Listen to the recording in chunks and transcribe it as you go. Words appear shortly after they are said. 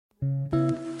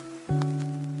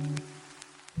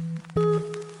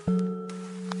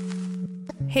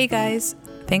Hey guys,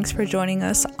 thanks for joining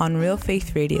us on Real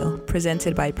Faith Radio,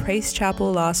 presented by Praise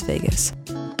Chapel Las Vegas.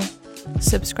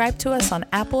 Subscribe to us on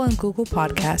Apple and Google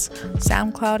Podcasts,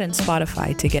 SoundCloud, and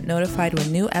Spotify to get notified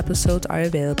when new episodes are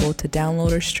available to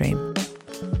download or stream.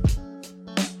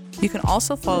 You can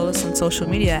also follow us on social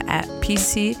media at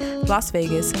PC Las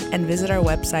Vegas and visit our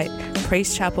website,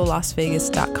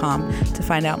 praisechapellasvegas.com, to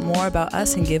find out more about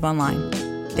us and give online.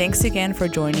 Thanks again for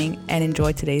joining and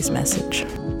enjoy today's message.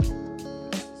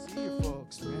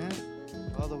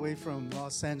 From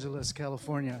Los Angeles,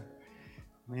 California.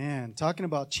 Man, talking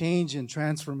about change and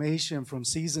transformation from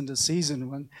season to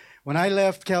season. When I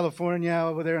left California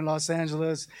over there in Los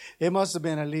Angeles, it must have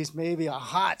been at least maybe a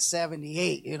hot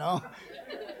 78, you know.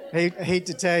 I hate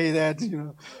to tell you that, you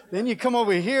know. Then you come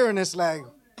over here and it's like,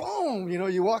 boom, you know,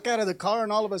 you walk out of the car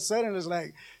and all of a sudden it's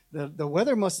like, the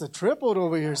weather must have tripled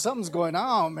over here. Something's going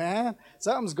on, man.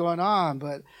 Something's going on.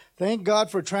 But thank God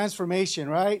for transformation,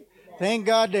 right? Thank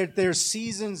God that there's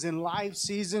seasons in life,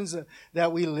 seasons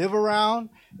that we live around,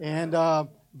 and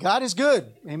God is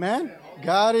good. Amen?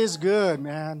 God is good,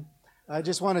 man. I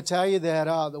just want to tell you that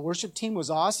the worship team was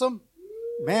awesome.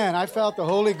 Man, I felt the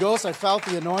Holy Ghost. I felt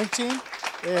the anointing.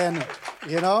 And,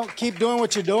 you know, keep doing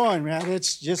what you're doing, man.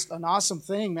 It's just an awesome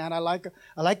thing, man. I like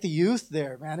the youth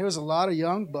there, man. There was a lot of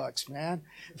young bucks, man.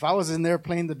 If I was in there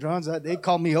playing the drums, they'd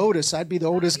call me Otis. I'd be the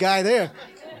oldest guy there.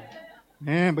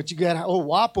 Man, but you got old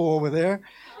Wapo over there,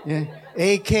 yeah,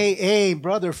 a.k.a.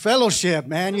 Brother Fellowship,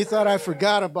 man. You thought I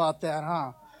forgot about that,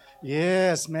 huh?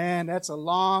 Yes, man, that's a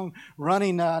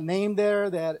long-running name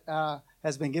there that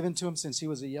has been given to him since he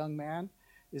was a young man.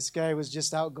 This guy was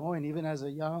just outgoing, even as a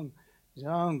young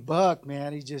buck,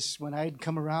 man. He just, when I'd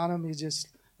come around him, he just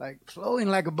like flowing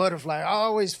like a butterfly,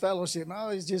 always fellowship,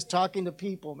 always just talking to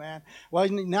people, man. Well,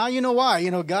 now you know why. You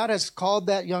know, God has called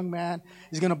that young man.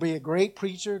 He's going to be a great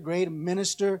preacher, great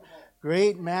minister,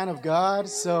 great man of God.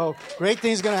 So great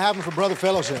things going to happen for Brother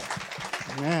Fellowship.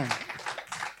 Amen.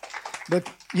 But,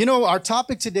 you know, our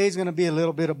topic today is going to be a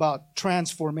little bit about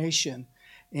transformation.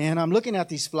 And I'm looking at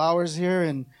these flowers here,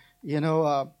 and, you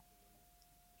know,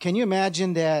 can you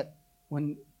imagine that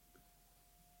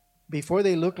before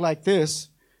they looked like this,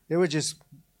 they were just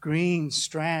green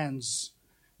strands,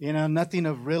 you know, nothing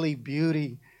of really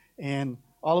beauty. And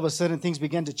all of a sudden things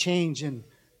began to change and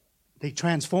they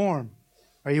transform.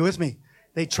 Are you with me?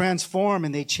 They transform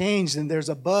and they change, and there's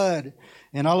a bud.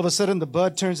 And all of a sudden the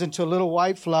bud turns into a little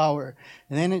white flower.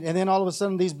 And then all of a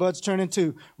sudden these buds turn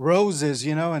into roses,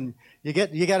 you know, and you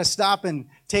got to stop and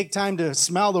take time to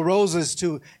smell the roses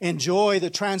to enjoy the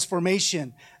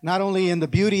transformation, not only in the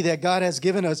beauty that God has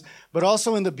given us, but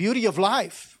also in the beauty of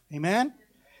life. Amen?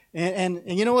 And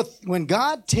you know what? When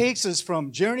God takes us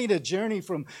from journey to journey,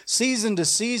 from season to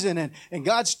season, and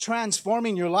God's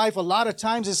transforming your life, a lot of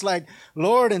times it's like,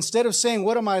 Lord, instead of saying,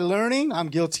 what am I learning? I'm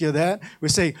guilty of that. We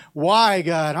say, why,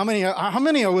 God? How many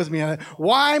are with me?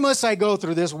 Why must I go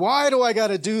through this? Why do I got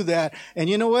to do that? And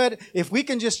you know what? If we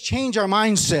can just change our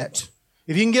mindset,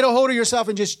 if you can get a hold of yourself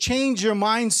and just change your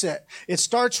mindset, it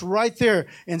starts right there.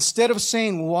 Instead of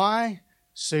saying why,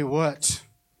 say what.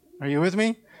 Are you with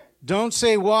me? Don't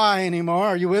say why anymore.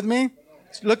 Are you with me?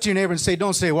 Look to your neighbor and say,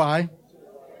 don't say why.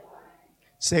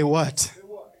 Say what?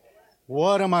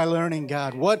 What am I learning,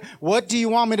 God? What do you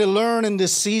want me to learn in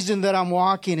this season that I'm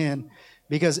walking in?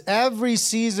 Because every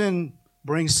season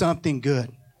brings something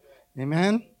good.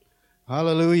 Amen?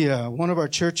 Hallelujah. One of our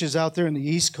churches out there in the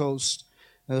East Coast,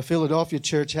 the Philadelphia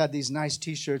church, had these nice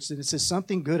T-shirts, and it says,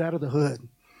 something good out of the hood.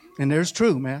 And there's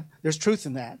truth, man. There's truth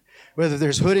in that. Whether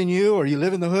there's hood in you or you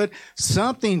live in the hood,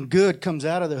 something good comes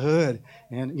out of the hood.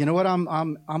 And you know what?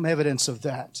 I'm evidence of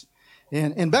that.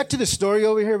 And back to the story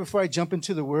over here before I jump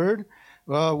into the word.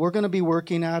 We're going to be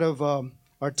working out of,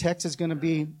 our text is going to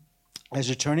be, as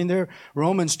you're turning there,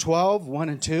 Romans 12, 1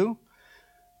 and 2.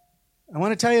 I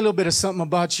want to tell you a little bit of something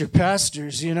about your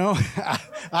pastors, you know.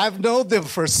 I've known them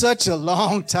for such a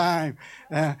long time.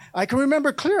 I can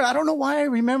remember clear. I don't know why I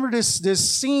remember this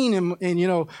scene in you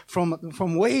know,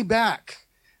 from way back,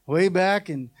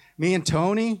 and me and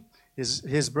Tony,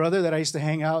 his brother that I used to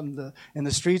hang out in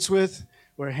the streets with,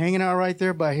 were hanging out right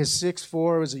there by his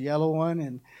 6'4". It was a yellow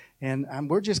one, and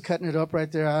we're just cutting it up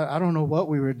right there. I don't know what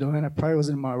we were doing. I probably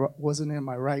wasn't in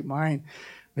my right mind.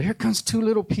 But here comes two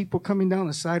little people coming down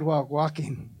the sidewalk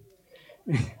walking.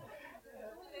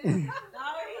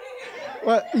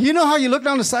 Well, you know how you look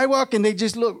down the sidewalk and they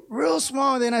just look real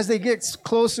small, and then as they get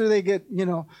closer, they get, you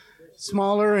know,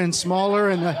 smaller and smaller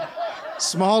and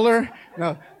smaller.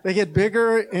 No, they get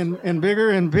bigger and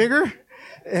bigger and bigger.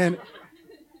 And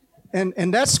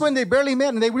And that's when they barely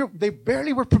met, and they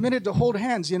barely were permitted to hold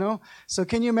hands, you know. So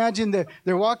can you imagine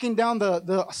they're walking down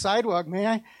the sidewalk,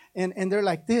 man, and they're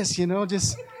like this, you know,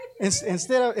 just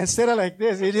instead of like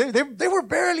this, they were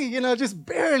barely, you know, just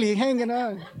barely hanging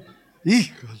on.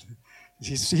 He's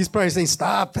probably saying,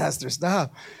 "Stop, Pastor,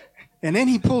 stop." And then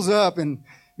he pulls up, and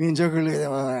me and Joker look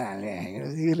at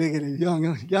him. He look at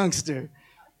a youngster.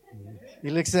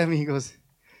 He looks at me. He goes,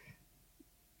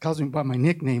 calls me by my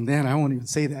nickname. Then I won't even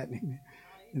say that nickname.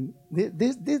 And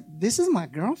this is my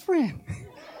girlfriend.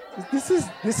 This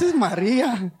is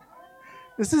Maria.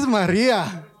 This is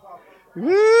Maria.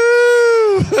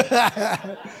 Woo!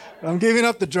 I'm giving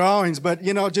up the drawings, but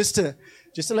you know, just to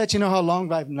let you know how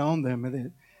long I've known them,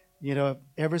 and you know,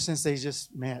 ever since they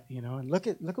just met, you know, and look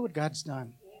at what God's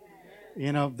done.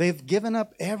 You know, they've given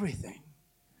up everything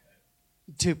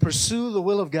to pursue the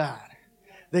will of God.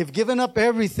 They've given up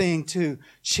everything to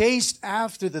chase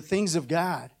after the things of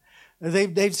God.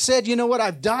 They've said, you know what,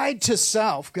 I've died to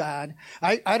self, God.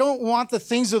 I don't want the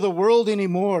things of the world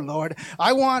anymore, Lord.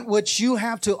 I want what you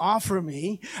have to offer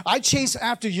me. I chase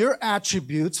after your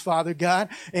attributes, Father God.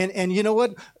 And you know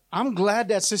what? I'm glad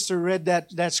that sister read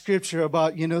that scripture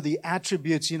about, you know, the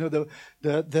attributes, you know,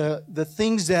 the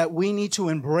things that we need to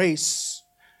embrace.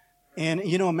 And,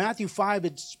 you know, Matthew 5,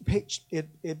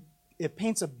 it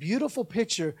paints a beautiful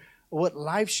picture of what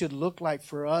life should look like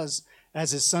for us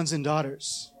as his sons and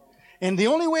daughters. And the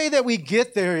only way that we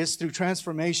get there is through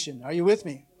transformation. Are you with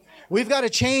me? We've got to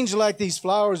change like these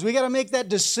flowers. We got to make that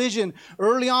decision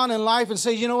early on in life and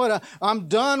say, you know what, I'm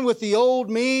done with the old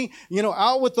me, you know,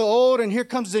 out with the old, and here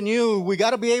comes the new. We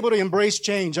got to be able to embrace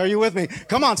change. Are you with me?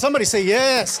 Come on, somebody say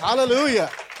yes. Hallelujah.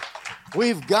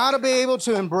 We've got to be able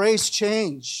to embrace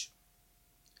change.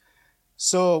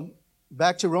 So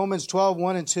back to Romans 12,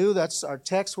 1 and 2. That's our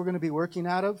text we're going to be working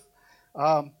out of.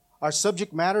 Our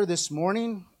subject matter this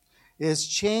morning is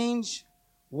change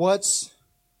what's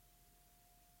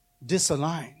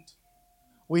disaligned.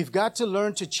 We've got to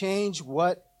learn to change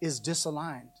what is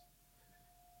disaligned.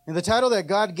 And the title that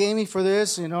God gave me for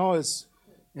this, you know, is,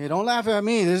 hey, don't laugh at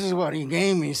me. This is what he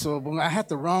gave me, so I have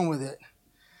to run with it.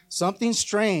 Something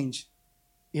strange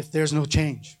if there's no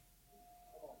change.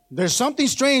 There's something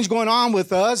strange going on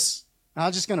with us.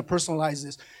 I'm just going to personalize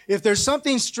this. If there's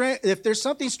something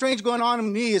strange going on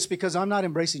in me, it's because I'm not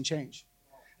embracing change.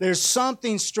 There's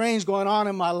something strange going on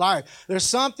in my life. There's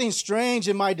something strange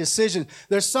in my decision.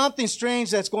 There's something strange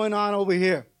that's going on over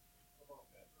here.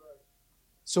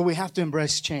 So we have to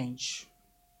embrace change.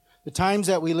 The times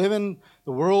that we live in,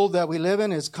 the world that we live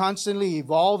in is constantly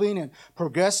evolving and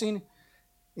progressing.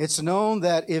 It's known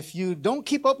that if you don't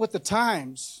keep up with the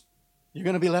times, you're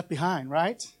going to be left behind,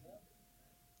 right?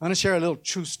 I'm going to share a little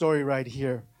true story right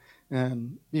here.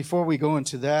 And before we go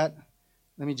into that,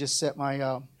 let me just set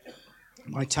my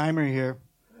timer here.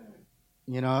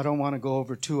 You know, I don't want to go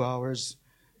over 2 hours,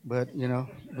 but, you know,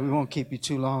 we won't keep you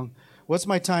too long. What's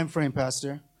my time frame,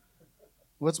 Pastor?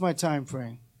 What's my time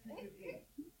frame?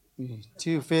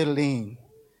 2:15.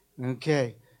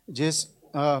 Okay. Just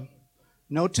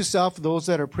note to self, those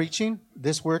that are preaching,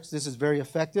 this works. This is very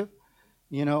effective.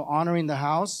 You know, honoring the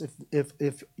house.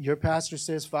 If your pastor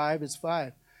says 5, it's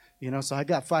 5. You know, so I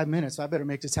got 5 minutes. So I better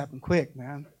make this happen quick,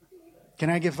 man. Can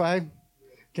I get 5?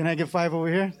 Can I get 5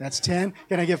 over here? That's 10.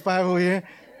 Can I get 5 over here?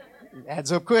 It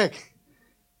adds up quick.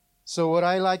 So what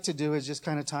I like to do is just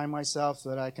kind of time myself so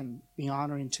that I can be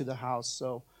honoring to the house.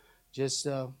 So just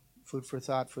food for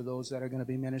thought for those that are going to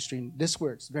be ministering. This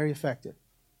works. Very effective.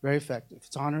 Very effective.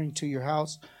 It's honoring to your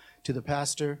house, to the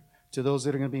pastor, to those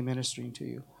that are going to be ministering to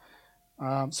you.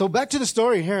 So back to the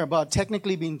story here about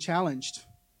technically being challenged.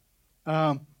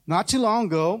 Not too long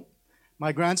ago,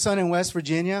 my grandson in West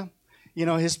Virginia, you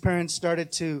know, his parents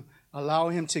started to allow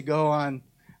him to go on,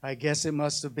 I guess it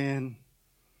must have been,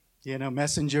 you know,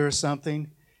 Messenger or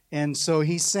something. And so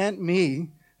he sent me,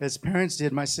 as parents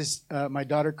did, my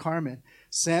daughter Carmen,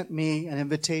 sent me an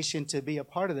invitation to be a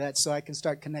part of that so I can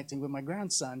start connecting with my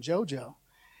grandson, Jojo.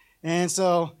 And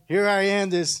so here I am,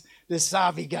 this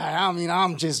savvy guy. I mean,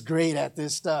 I'm just great at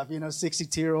this stuff, you know,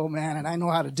 62-year-old man, and I know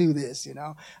how to do this, you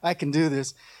know. I can do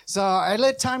this. So I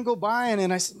let time go by, and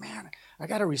then I said, man, I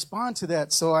got to respond to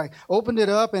that. So I opened it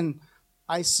up, and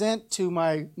I sent to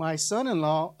my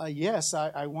son-in-law, yes,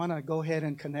 I want to go ahead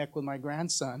and connect with my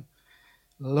grandson.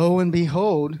 Lo and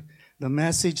behold, the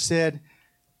message said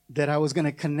that I was going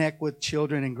to connect with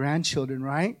children and grandchildren,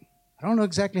 right? I don't know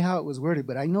exactly how it was worded,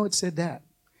 but I know it said that.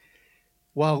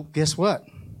 Well, guess what?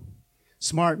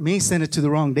 Smart me sent it to the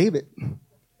wrong David.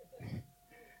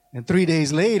 And 2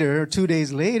 days later,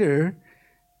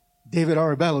 David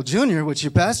Arabello Jr., which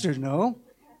your pastors know,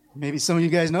 maybe some of you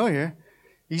guys know here,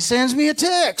 He sends me a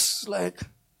text, like,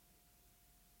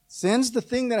 sends the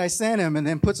thing that I sent him and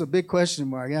then puts a big question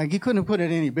mark. He couldn't have put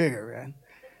it any bigger, man.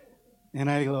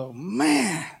 And I go,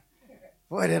 man,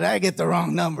 boy, did I get the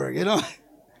wrong number,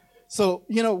 So,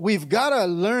 we've got to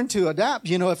learn to adapt.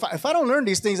 If I don't learn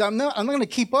these things, I'm not going to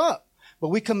keep up. But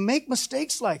we can make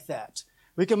mistakes like that.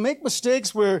 We can make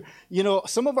mistakes where,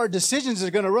 some of our decisions are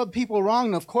going to rub people wrong.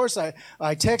 And of course,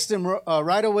 I text him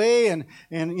right away and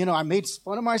I made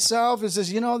fun of myself. It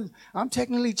says, I'm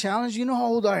technically challenged. You know how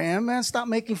old I am, man. Stop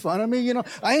making fun of me.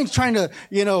 I ain't trying to,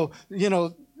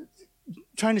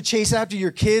 trying to chase after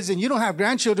your kids, and you don't have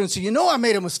grandchildren, so I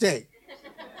made a mistake.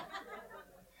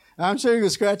 I'm sure he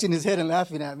was scratching his head and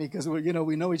laughing at me because,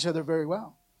 we know each other very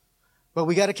well. But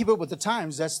we got to keep up with the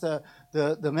times. That's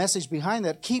the message behind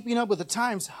that. Keeping up with the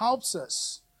times helps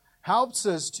us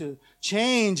to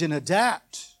change and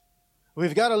adapt.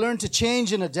 We've got to learn to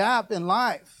change and adapt in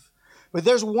life. But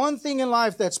there's one thing in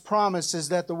life that's promised, is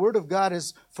that the Word of God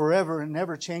is forever and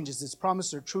never changes. Its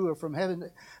promises are true from heaven,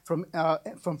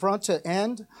 from front to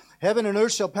end. Heaven and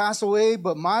earth shall pass away,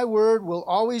 but my word will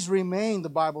always remain, the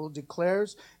Bible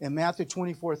declares in Matthew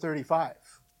 24:35.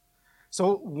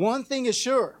 So one thing is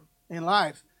sure in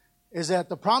life is that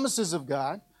the promises of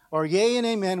God are yea and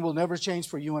amen, will never change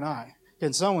for you and I.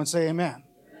 Can someone say amen?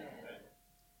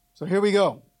 So here we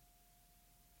go.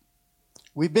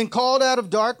 We've been called out of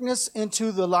darkness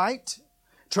into the light.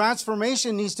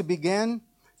 Transformation needs to begin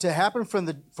to happen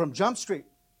from Jump Street.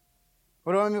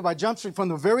 What do I mean by Jump Street? From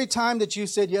the very time that you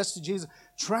said yes to Jesus,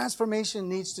 transformation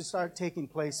needs to start taking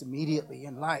place immediately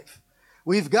in life.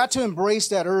 We've got to embrace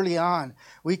that early on.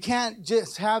 We can't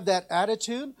just have that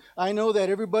attitude. I know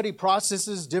that everybody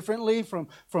processes differently from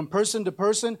person to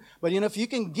person. But, if you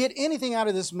can get anything out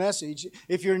of this message,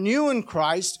 if you're new in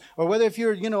Christ, or whether if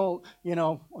you're, an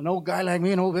old guy like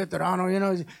me, an old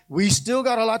veterano, we still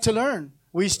got a lot to learn.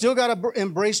 We still got to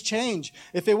embrace change.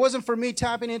 If it wasn't for me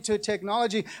tapping into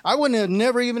technology, I wouldn't have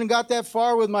never even got that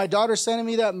far with my daughter sending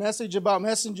me that message about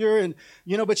Messenger. And,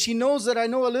 but she knows that I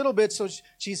know a little bit, so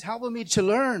she's helping me to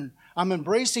learn. I'm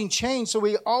embracing change. So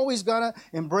we always got to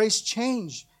embrace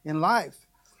change in life.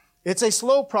 It's a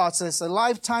slow process, a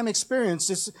lifetime experience.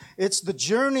 It's the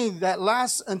journey that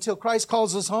lasts until Christ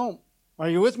calls us home. Are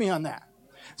you with me on that?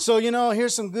 So,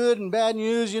 here's some good and bad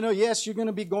news. Yes, you're going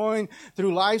to be going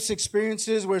through life's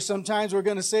experiences where sometimes we're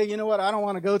going to say, I don't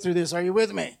want to go through this. Are you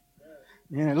with me?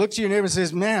 Look to your neighbor and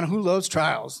says, man, who loves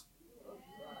trials?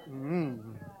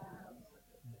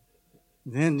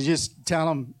 Then just tell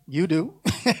them you do.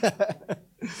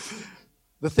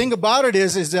 The thing about it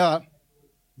is the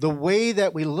way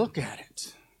that we look at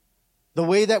it, the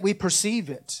way that we perceive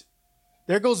it.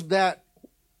 There goes that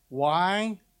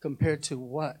why compared to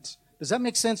what. Does that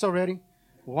make sense already?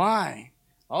 Why?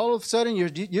 All of a sudden,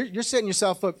 you're setting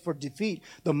yourself up for defeat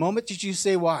the moment that you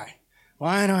say why.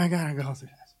 Why do I got to go through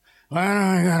this? Why do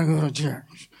I got to go to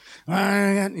church?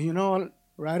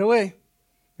 Right away.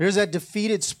 There's that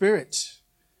defeated spirit.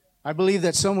 I believe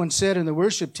that someone said in the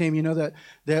worship team,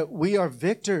 that we are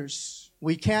victors.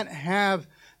 We can't have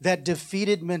that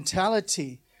defeated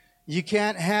mentality. You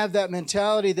can't have that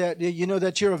mentality that,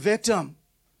 that you're a victim.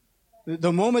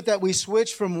 The moment that we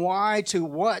switch from why to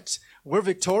what, we're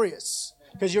victorious.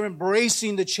 Because you're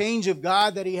embracing the change of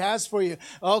God that He has for you.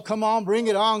 Oh, come on, bring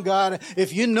it on, God.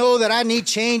 If you know that I need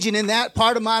changing in that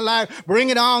part of my life, bring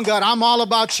it on, God. I'm all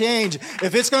about change.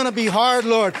 If it's going to be hard,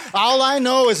 Lord, all I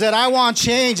know is that I want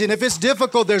change. And if it's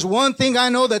difficult, there's one thing I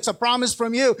know that's a promise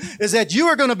from you, is that you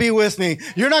are going to be with me.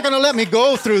 You're not going to let me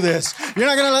go through this. You're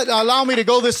not going to allow me to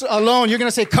go this alone. You're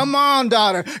going to say, come on,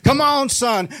 daughter. Come on,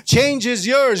 son. Change is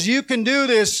yours. You can do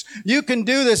this. You can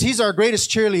do this. He's our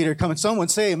greatest cheerleader. Come on, someone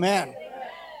say amen.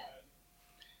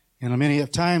 And many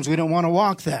of times we don't want to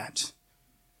walk that.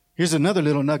 Here's another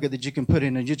little nugget that you can put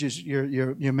in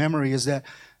your memory, is that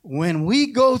when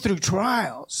we go through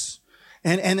trials,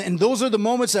 and those are the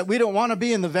moments that we don't want to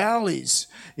be in the valleys.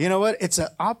 You know what? It's an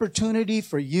opportunity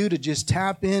for you to just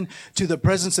tap in to the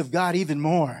presence of God even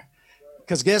more.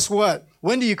 Because guess what?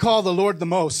 When do you call the Lord the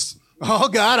most? Oh,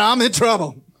 God, I'm in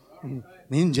trouble.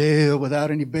 In jail without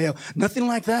any bail. Nothing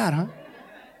like that, huh?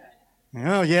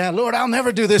 Oh, yeah, Lord, I'll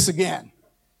never do this again.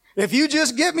 If you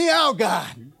just get me out,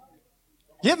 God.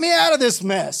 Get me out of this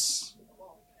mess.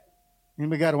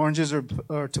 Anybody got oranges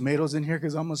or tomatoes in here?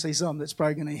 Because I'm going to say something that's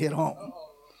probably going to hit home.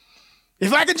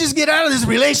 If I could just get out of this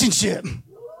relationship.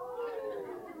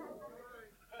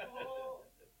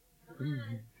 You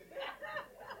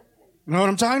know what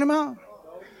I'm talking about?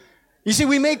 You see,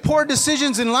 we make poor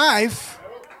decisions in life.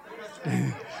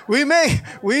 We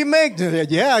make,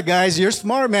 yeah, guys, you're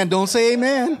smart, man. Don't say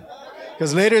amen.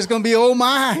 Because later it's going to be, oh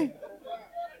my.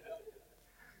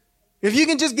 If you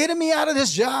can just get me out of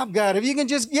this job, God, if you can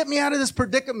just get me out of this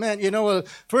predicament,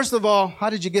 first of all, how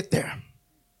did you get there?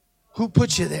 Who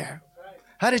put you there?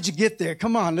 How did you get there?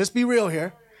 Come on, let's be real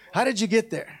here. How did you get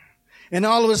there? And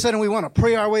all of a sudden we want to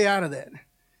pray our way out of that.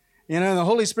 The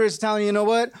Holy Spirit's telling you know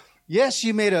what? Yes,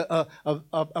 you made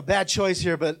a bad choice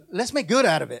here, but let's make good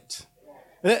out of it.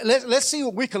 Let's see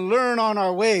what we can learn on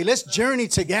our way. Let's journey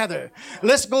together.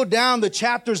 Let's go down the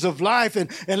chapters of life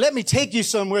and let me take you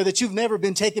somewhere that you've never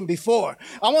been taken before.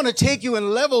 I want to take you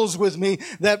in levels with me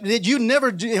that you never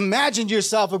imagined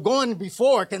yourself of going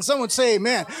before. Can someone say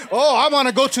amen? Oh, I want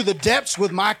to go to the depths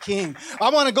with my King.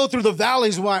 I want to go through the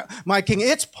valleys with my King.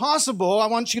 It's possible, I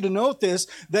want you to note this,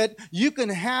 that you can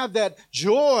have that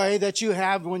joy that you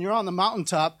have when you're on the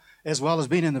mountaintop as well as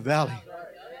being in the valley.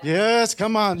 Yes,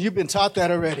 come on. You've been taught that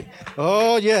already.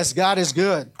 Oh, yes, God is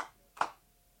good.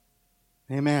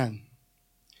 Amen.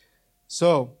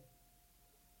 So,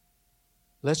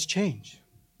 let's change.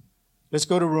 Let's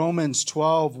go to Romans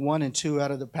 12, 1 and 2 out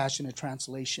of the Passionate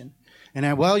Translation.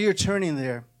 And while you're turning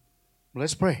there,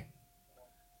 let's pray.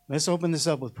 Let's open this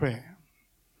up with prayer.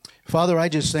 Father, I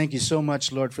just thank you so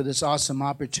much, Lord, for this awesome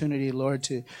opportunity, Lord,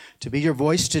 to be your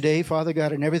voice today, Father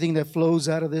God, and everything that flows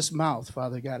out of this mouth,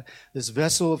 Father God, this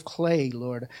vessel of clay,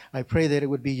 Lord. I pray that it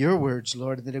would be your words,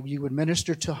 Lord, that you would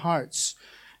minister to hearts.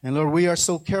 And Lord, we are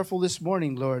so careful this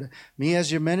morning, Lord, me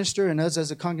as your minister and us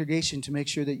as a congregation to make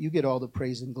sure that you get all the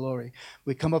praise and glory.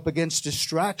 We come up against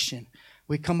distraction.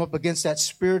 We come up against that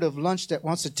spirit of lunch that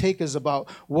wants to take us about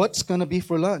what's going to be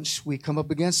for lunch. We come up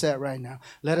against that right now.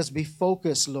 Let us be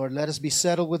focused, Lord. Let us be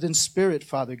settled within spirit,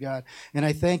 Father God. And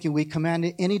I thank you. We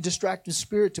command any distracted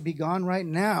spirit to be gone right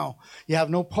now. You have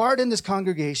no part in this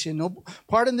congregation, no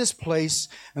part in this place.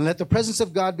 And let the presence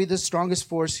of God be the strongest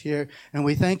force here. And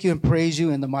we thank you and praise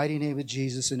you in the mighty name of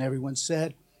Jesus. And everyone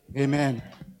said, amen.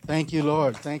 Thank you,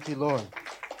 Lord. Thank you, Lord.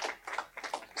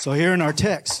 So here in our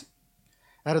text,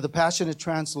 out of the Passionate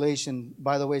Translation,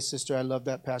 by the way, sister, I love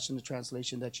that Passionate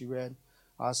Translation that you read.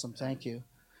 Awesome, thank you.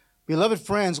 Beloved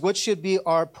friends, what should be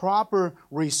our proper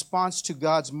response to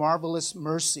God's marvelous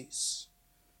mercies?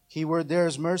 Keyword there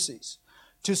is mercies.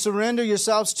 To surrender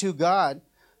yourselves to God,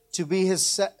 to be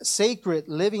his sacred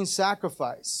living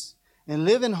sacrifice, and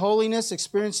live in holiness,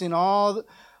 experiencing all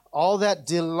that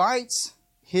delights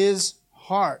his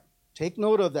heart. Take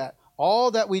note of that.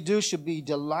 All that we do should be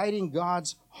delighting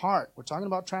God's heart. We're talking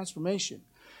about transformation.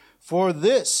 For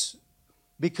this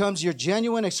becomes your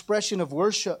genuine expression of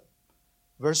worship.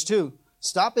 Verse 2,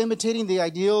 stop imitating the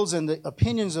ideals and the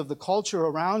opinions of the culture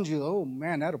around you. Oh,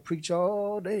 man, that'll preach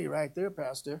all day right there,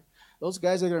 Pastor. Those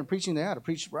guys that are preaching, they ought to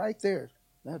preach right there.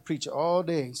 That'll preach all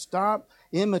day. Stop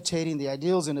imitating the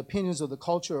ideals and opinions of the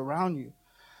culture around you,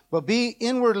 but be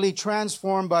inwardly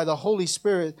transformed by the Holy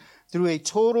Spirit through a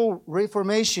total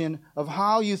reformation of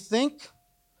how you think.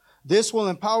 This will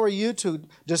empower you to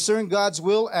discern God's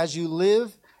will as you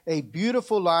live a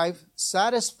beautiful life,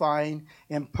 satisfying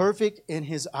and perfect in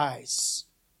his eyes.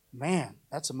 Man,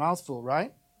 that's a mouthful,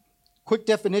 right? Quick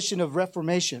definition of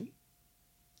reformation.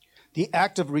 The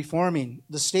act of reforming,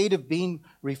 the state of being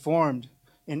reformed.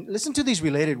 And listen to these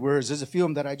related words. There's a few of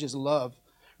them that I just love.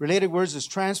 Related words is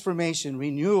transformation,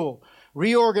 renewal,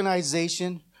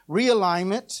 reorganization,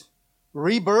 realignment,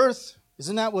 rebirth.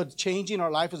 Isn't that what changing our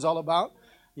life is all about?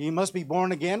 You must be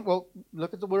born again. Well,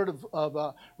 look at the word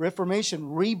of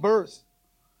reformation, rebirth,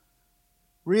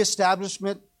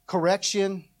 reestablishment,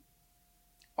 correction,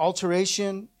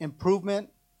 alteration, improvement,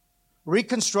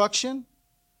 reconstruction,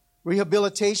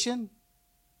 rehabilitation,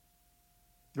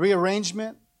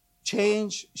 rearrangement,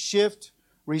 change, shift,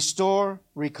 restore,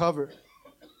 recover.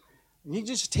 And you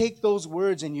just take those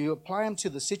words and you apply them to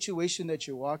the situation that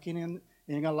you're walking in.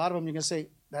 And a lot of them you're going to say,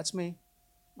 that's me.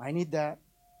 I need that.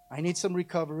 I need some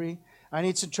recovery. I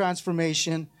need some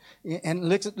transformation. And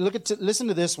listen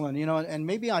to this one, and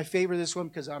maybe I favor this one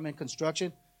because I'm in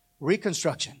construction.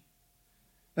 Reconstruction.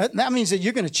 That means that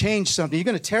you're going to change something. You're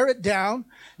going to tear it down.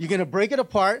 You're going to break it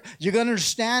apart. You're going to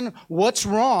understand what's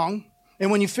wrong.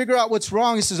 And when you figure out what's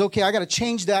wrong, it says, okay, I got to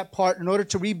change that part in order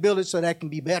to rebuild it so that it can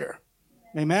be better.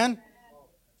 Amen?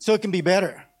 So it can be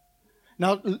better.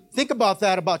 Now, think about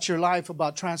that, about your life,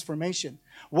 about transformation.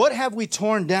 What have we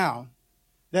torn down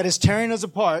that is tearing us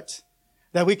apart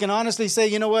that we can honestly say,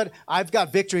 you know what, I've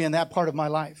got victory in that part of my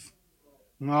life?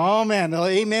 Oh, man, the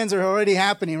amens are already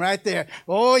happening right there.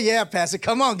 Oh, yeah, Pastor,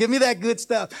 come on, give me that good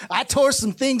stuff. I tore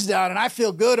some things down, and I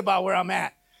feel good about where I'm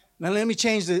at. Now, let me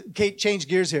change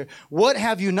gears here. What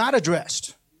have you not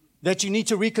addressed that you need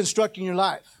to reconstruct in your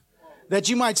life? that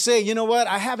you might say, you know what,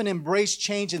 I haven't embraced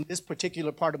change in this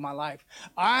particular part of my life.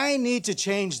 I need to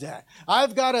change that.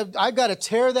 I've got to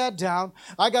tear that down.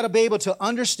 I got to be able to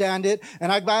understand it, and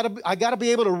I got to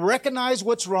be able to recognize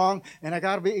what's wrong, and I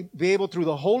got to be able, through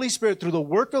the Holy Spirit, through the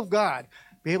work of God,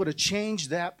 be able to change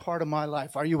that part of my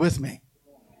life. Are you with me?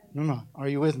 Come on. Are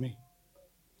you with me?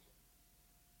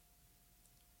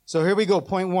 So here we go.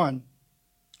 Point 1.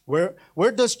 Where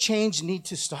does change need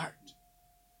to start?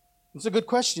 It's a good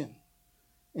question.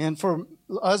 And for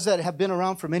us that have been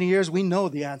around for many years, we know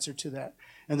the answer to that.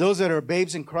 And those that are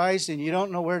babes in Christ and you don't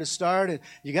know where to start, and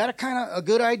you got a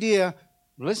good idea,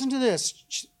 listen to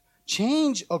this.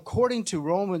 Change, according to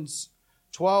Romans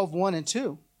 12, 1 and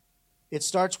 2. It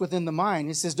starts within the mind.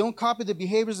 It says, don't copy the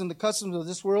behaviors and the customs of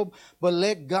this world, but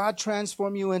let God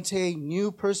transform you into a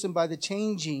new person by the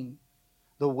changing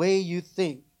the way you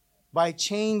think. By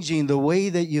changing the way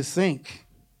that you think.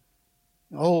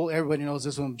 Oh, everybody knows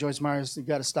this one. Joyce Myers, you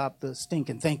got to stop the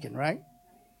stinking thinking, right?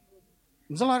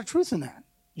 There's a lot of truth in that.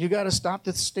 You got to stop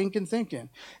the stinking thinking.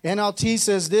 NLT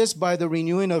says this, by the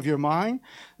renewing of your mind.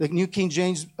 The New King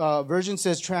James Version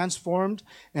says transformed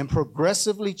and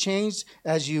progressively changed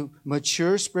as you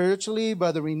mature spiritually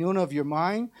by the renewing of your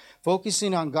mind,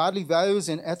 focusing on godly values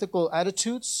and ethical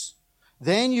attitudes.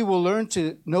 Then you will learn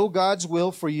to know God's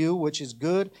will for you, which is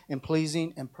good and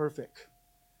pleasing and perfect.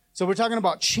 So we're talking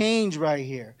about change right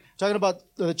here. Talking about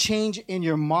the change in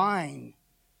your mind.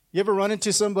 You ever run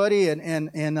into somebody and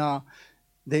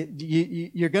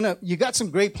you got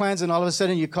some great plans, and all of a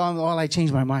sudden you call them, I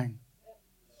changed my mind.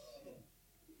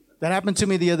 That happened to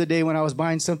me the other day when I was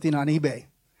buying something on eBay,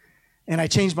 and I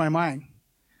changed my mind.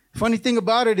 Funny thing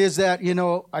about it is that,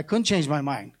 I couldn't change my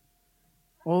mind.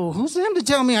 Oh, who's them to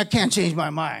tell me I can't change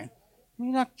my mind?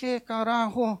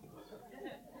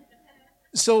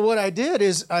 So what I did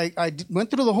is I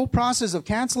went through the whole process of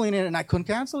canceling it, and I couldn't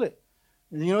cancel it.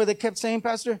 And you know what they kept saying,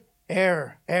 Pastor?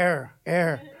 Error.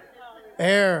 And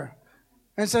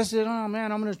so I said, oh,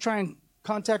 man, I'm going to try and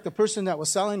contact the person that was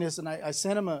selling this. And I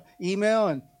sent him an email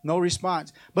and no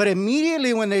response. But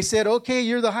immediately when they said, okay,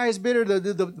 you're the highest bidder,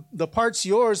 the part's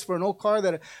yours for an old car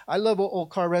that I love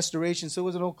old car restoration. So it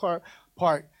was an old car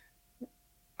part.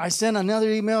 I sent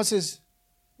another email that says,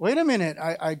 wait a minute,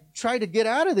 I tried to get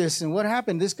out of this, and what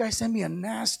happened? This guy sent me a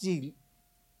nasty,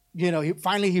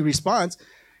 finally he responds.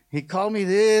 He called me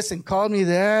this and called me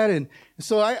that, and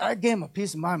so I gave him a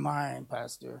piece of my mind,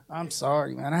 Pastor. I'm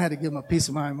sorry, man. I had to give him a piece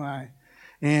of my mind.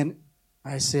 And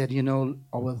I said,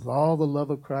 with all the love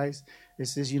of Christ, it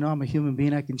says, I'm a human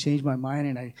being. I can change my mind,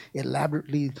 and I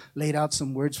elaborately laid out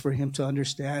some words for him to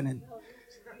understand,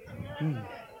 and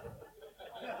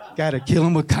got to kill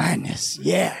him with kindness.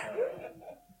 Yeah.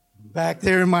 Back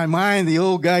there in my mind, the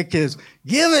old guy says,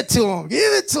 give it to him.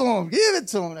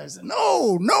 And I said,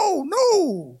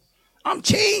 no. I'm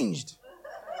changed.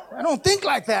 I don't think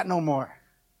like that no more.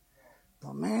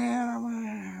 But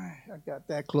man, I got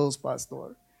that close,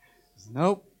 Pastor.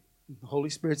 Nope. The Holy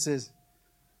Spirit says,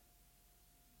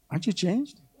 aren't you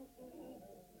changed?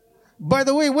 By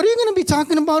the way, what are you going to be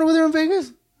talking about over there in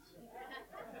Vegas?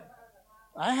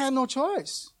 I had no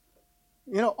choice.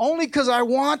 Only because I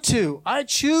want to. I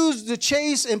choose to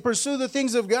chase and pursue the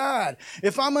things of God.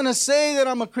 If I'm going to say that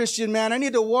I'm a Christian man, I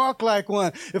need to walk like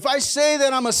one. If I say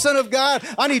that I'm a son of God,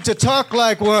 I need to talk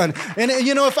like one. And,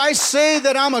 if I say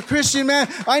that I'm a Christian man,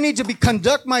 I need to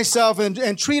conduct myself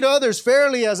and treat others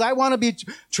fairly as I want to be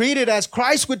treated, as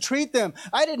Christ would treat them.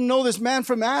 I didn't know this man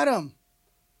from Adam.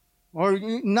 Or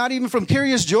not even from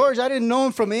Curious George. I didn't know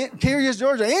him from Curious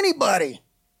George or anybody.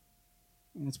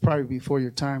 And it's probably before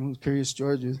your time. Who's Curious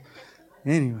George is?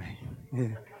 Anyway,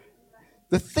 yeah.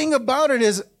 The thing about it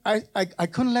is I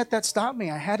couldn't let that stop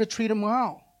me. I had to treat him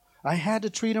well.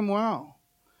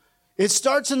 It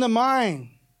starts in the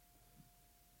mind.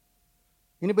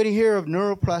 Anybody hear of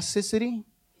neuroplasticity?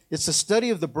 It's a study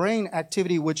of the brain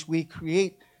activity which we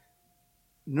create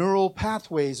neural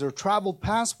pathways or travel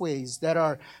pathways that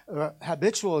are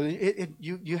habitual.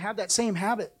 You have that same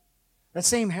habit.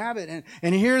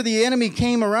 And here the enemy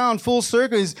came around full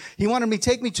circle. He wanted me to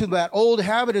take me to that old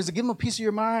habit, is to give him a piece of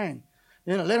your mind.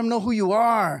 Let him know who you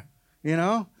are.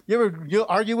 You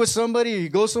argue with somebody, or you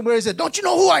go somewhere and say, don't you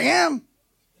know who I am?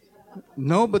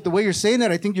 No, but the way you're saying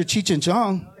that, I think you're Cheech and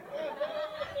Chong.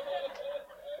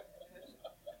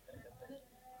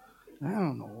 I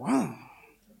don't know why.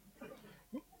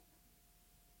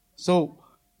 So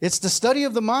it's the study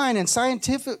of the mind, and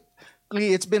scientifically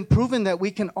it's been proven that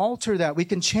we can alter that. We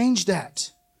can change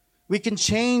that. We can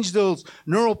change those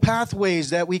neural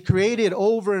pathways that we created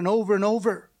over and over and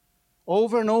over.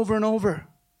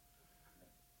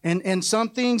 And some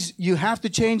things you have to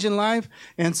change in life,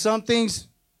 and some things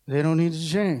They don't need to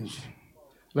change.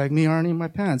 Like me ironing my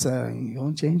pants. I ain't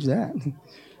going to change that.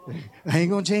 I ain't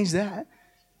going to change that.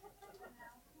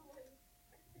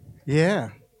 Yeah.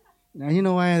 Now, you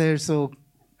know why they're so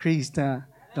creased, huh?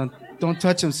 Don't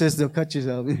touch them, sis. They'll cut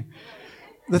yourself.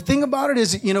 The thing about it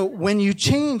is, when you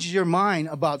change your mind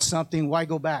about something, why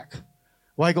go back?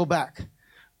 Why go back?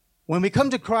 When we come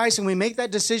to Christ and we make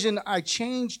that decision, I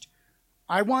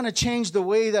want to change the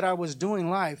way that I was doing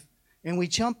life, and we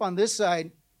jump on this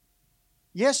side,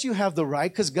 yes, you have the right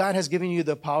because God has given you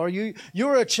the power.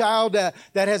 You're a child that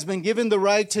has been given the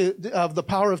right of the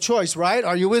power of choice, right?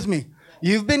 Are you with me?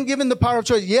 You've been given the power of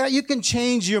choice. Yeah, you can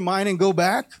change your mind and go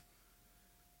back,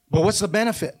 but what's the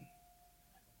benefit?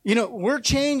 We're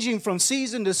changing from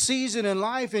season to season in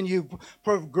life, and you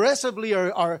progressively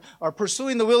are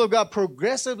pursuing the will of God,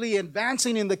 progressively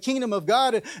advancing in the kingdom of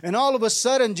God, and all of a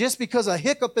sudden, just because a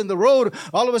hiccup in the road,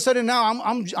 all of a sudden now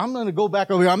I'm going to go back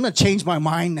over here. I'm going to change my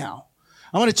mind now.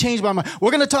 I'm going to change my mind.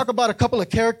 We're going to talk about a couple of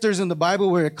characters in the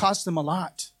Bible where it cost them a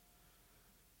lot.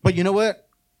 But you know what?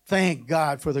 Thank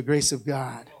God for the grace of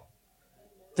God.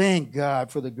 Thank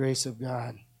God for the grace of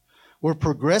God. We're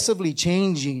progressively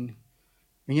changing.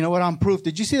 And you know what? I'm proof.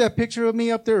 Did you see that picture of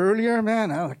me up there earlier? Man,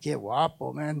 I look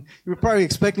guapo, man. You were probably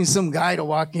expecting some guy to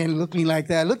walk in looking like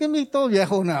that. Look at me, todo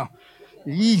viejo now.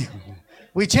 We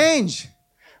change.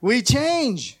 We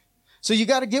change. So you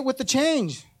got to get with the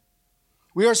change.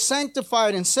 We are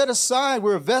sanctified and set aside.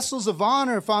 We're vessels of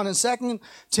honor found in 2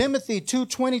 Timothy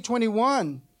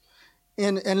 2:20-21.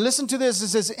 And listen to this. It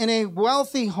says, in a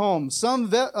wealthy home,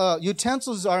 some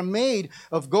utensils are made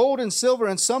of gold and silver,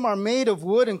 and some are made of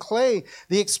wood and clay.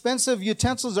 The expensive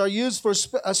utensils are used for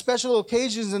special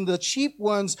occasions, and the cheap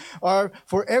ones are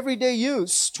for everyday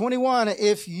use. 21,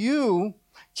 if you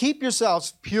keep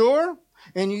yourselves pure,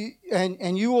 and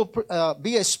you will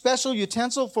be a special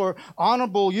utensil for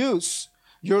honorable use,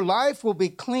 your life will be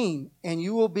clean, and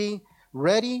you will be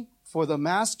ready for the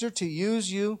master to use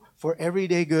you for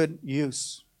everyday good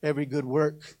use, every good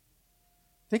work.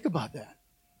 Think about that.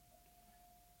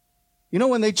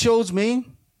 When they chose me,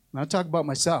 I'll talk about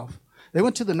myself. They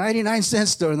went to the 99-cent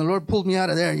store, and the Lord pulled me out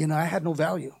of there. I had no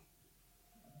value.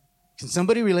 Can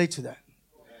somebody relate to that?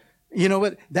 You know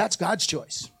what? That's God's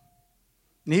choice.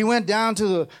 And he went down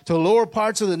to the lower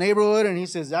parts of the neighborhood, and he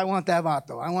says, I want that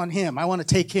vato. I want him. I want to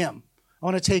take him. I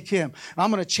want to take him.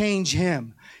 I'm going to change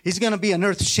him. He's going to be an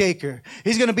earth shaker.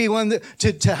 He's going to be one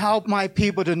to help my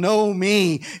people to know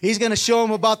me. He's going to show them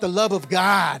about the love of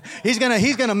God. He's going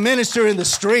to minister in the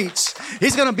streets.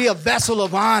 He's going to be a vessel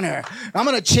of honor. I'm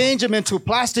going to change him into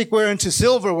plasticware, into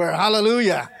silverware.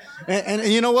 Hallelujah.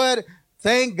 And you know what?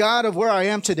 Thank God of where I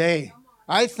am today.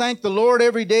 I thank the Lord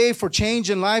every day for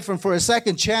change in life and for a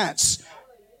second chance.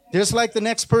 Just like the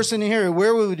next person here,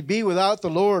 where would we be without the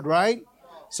Lord, right?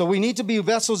 So we need to be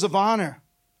vessels of honor.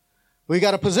 We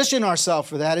got to position ourselves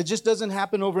for that. It just doesn't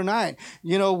happen overnight.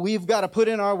 We've got to put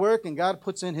in our work, and God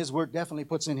puts in his work, definitely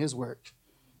puts in his work.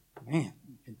 Man,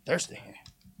 I'm thirsty here.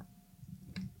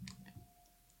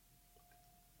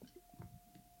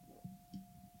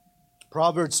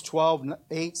 Proverbs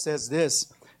 12:8 says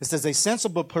this. It says, a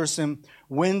sensible person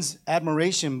wins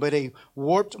admiration, but a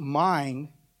warped mind,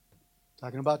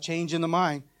 talking about change in the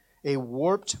mind, a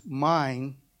warped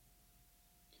mind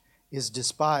is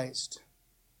despised.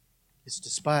 It's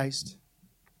despised.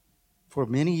 For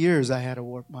many years, I had a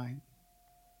warped mind.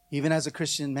 Even as a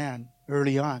Christian man,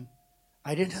 early on,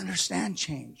 I didn't understand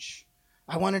change.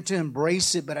 I wanted to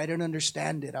embrace it, but I didn't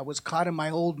understand it. I was caught in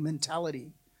my old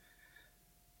mentality.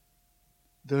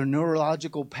 The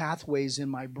neurological pathways in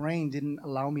my brain didn't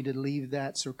allow me to leave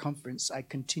that circumference. I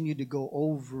continued to go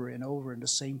over and over in the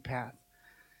same path.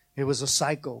 It was a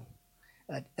cycle.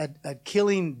 A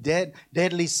killing,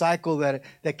 deadly cycle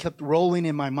that kept rolling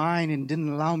in my mind and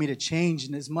didn't allow me to change.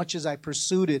 And as much as I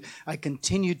pursued it, I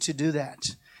continued to do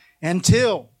that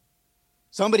until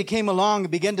somebody came along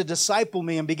and began to disciple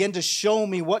me and began to show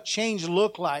me what change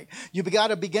looked like. You got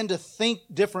to begin to think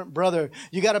different, brother.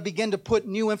 You got to begin to put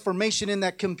new information in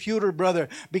that computer, brother.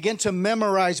 Begin to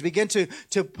memorize. Begin to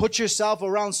put yourself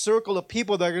around a circle of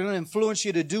people that are going to influence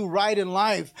you to do right in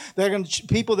life. They're going to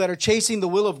people that are chasing the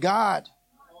will of God.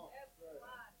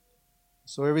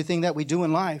 So everything that we do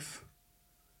in life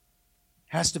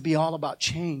has to be all about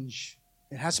change.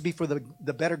 It has to be for the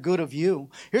better good of you.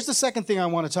 Here's the second thing I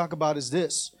want to talk about is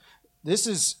this. This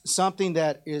is something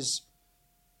that is,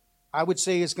 I would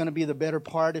say, is going to be the better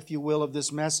part, if you will, of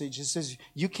this message. It says,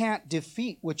 you can't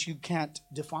defeat what you can't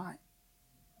define.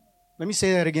 Let me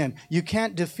say that again. You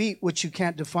can't defeat what you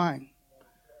can't define.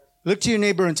 Look to your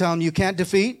neighbor and tell him, you can't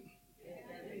defeat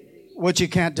what you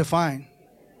can't define.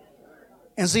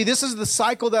 And see, this is the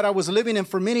cycle that I was living in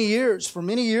for many years. For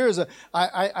many years,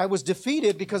 I was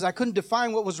defeated because I couldn't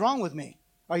define what was wrong with me.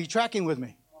 Are you tracking with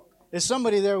me? Is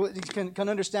somebody there who can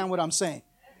understand what I'm saying?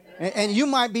 And you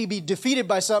might be defeated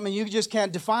by something and you just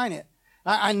can't define it.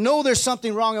 I know there's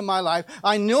something wrong in my life.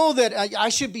 I know that I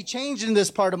should be changed in this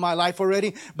part of my life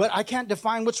already, but I can't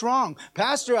define what's wrong.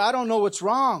 Pastor, I don't know what's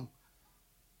wrong.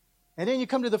 And then you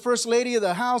come to the first lady of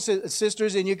the house,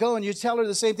 sisters, and you go and you tell her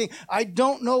the same thing. I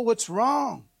don't know what's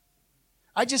wrong.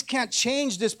 I just can't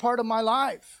change this part of my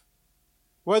life.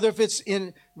 Whether if it's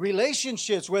in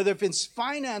relationships, whether if it's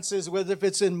finances, whether if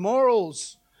it's in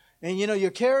morals, and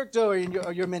your character or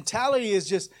your mentality is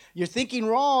just, you're thinking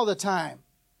raw all the time.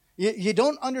 You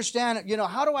don't understand,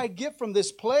 how do I get from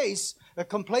this place, a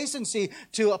complacency,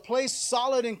 to a place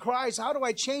solid in Christ? How do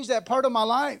I change that part of my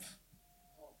life?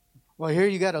 Well, here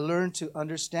you got to learn to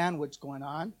understand what's going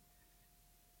on.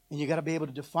 And you got to be able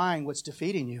to define what's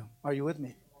defeating you. Are you with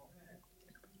me?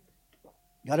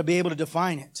 You got to be able to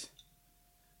define it.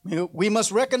 We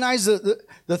must recognize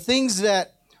the things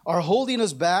that are holding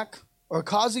us back or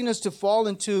causing us to fall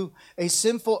into a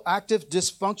sinful, active,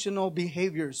 dysfunctional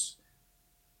behaviors.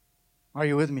 Are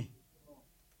you with me?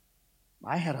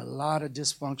 I had a lot of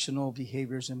dysfunctional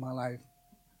behaviors in my life.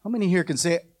 How many here can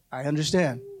say, I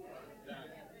understand?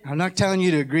 I'm not telling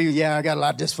you to agree. Yeah, I got a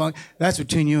lot of dysfunction. That's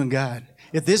between you and God.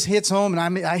 If this hits home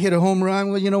and I hit a home run,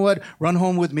 well, you know what? Run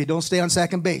home with me. Don't stay on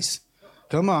second base.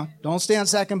 Come on. Don't stay on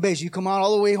second base. You come out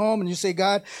all the way home and you say,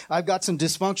 God, I've got some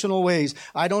dysfunctional ways.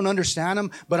 I don't understand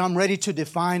them, but I'm ready to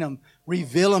define them.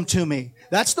 Reveal them to me.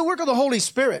 That's the work of the Holy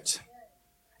Spirit.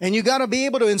 And you got to be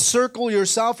able to encircle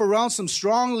yourself around some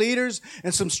strong leaders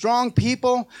and some strong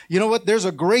people. You know what? There's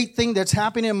a great thing that's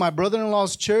happening in my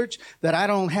brother-in-law's church that I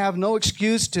don't have no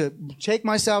excuse to take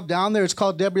myself down there. It's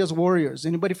called Deborah's Warriors.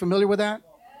 Anybody familiar with that?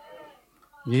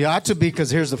 You ought to be, because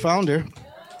here's the founder.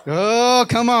 Oh,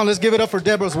 come on. Let's give it up for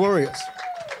Deborah's Warriors.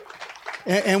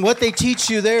 And what they teach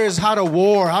you there is how to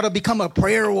war, how to become a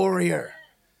prayer warrior.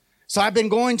 So I've been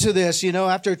going to this,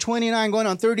 after 29, going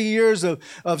on 30 years of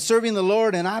serving the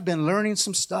Lord, and I've been learning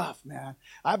some stuff, man.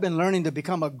 I've been learning to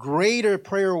become a greater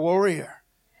prayer warrior.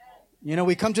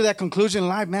 We come to that conclusion in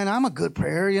life, man, I'm a good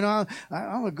prayer,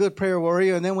 I'm a good prayer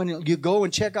warrior. And then when you go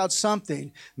and check out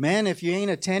something, man, if you ain't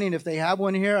attending, if they have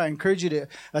one here, I encourage you to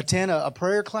attend a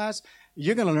prayer class.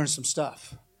 You're going to learn some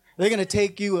stuff. They're going to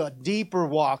take you a deeper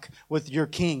walk with your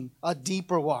King, a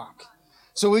deeper walk.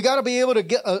 So we got to be able to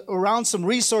get around some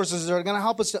resources that are going to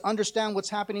help us to understand what's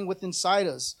happening within inside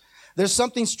us. There's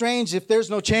something strange if there's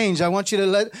no change. I want you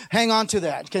to hang on to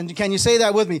that. Can you say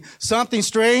that with me? Something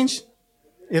strange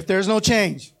if there's no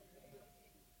change.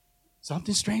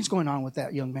 Something strange going on with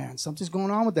that young man. Something's going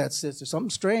on with that sister. Something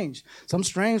strange. Something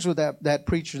strange with that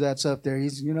preacher that's up there.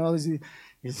 He's you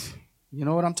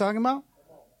know what I'm talking about?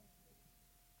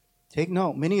 Take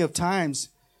note. Many of times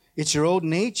it's your old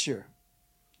nature.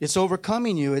 It's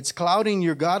overcoming you. It's clouding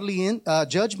your godly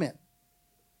judgment.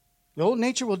 The old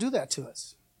nature will do that to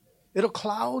us. It'll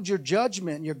cloud your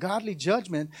judgment, your godly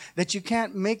judgment, that you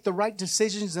can't make the right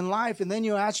decisions in life. And then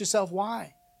you ask yourself,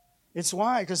 why? It's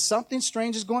why? Because something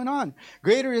strange is going on.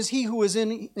 Greater is he who is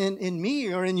in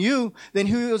me or in you than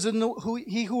he who is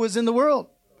in the world.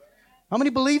 How many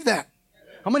believe that?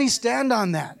 How many stand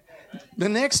on that? The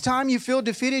next time you feel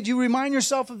defeated, you remind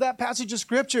yourself of that passage of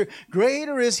Scripture.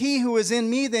 Greater is he who is in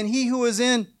me than he who is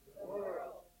in the world.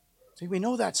 See, we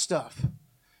know that stuff.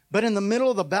 But in the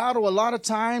middle of the battle, a lot of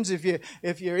times, if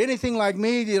you're anything like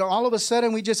me, all of a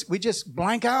sudden we just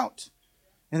blank out.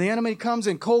 And the enemy comes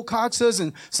and cold cocks us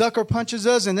and sucker punches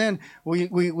us, and then we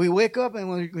wake up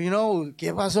and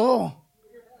 ¿qué pasó?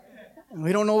 And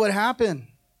we don't know what happened.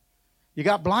 You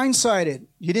got blindsided.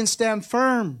 You didn't stand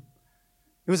firm.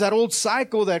 It was that old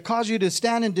cycle that caused you to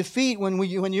stand in defeat when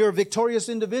you're a victorious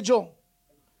individual.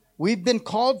 We've been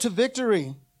called to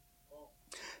victory.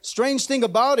 Strange thing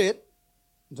about it,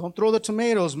 don't throw the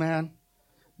tomatoes, man.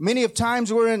 Many of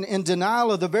times we're in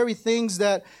denial of the very things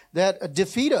that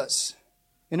defeat us.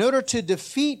 In order to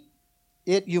defeat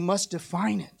it, you must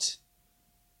define it.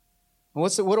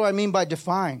 What do I mean by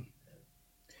define?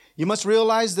 You must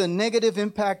realize the negative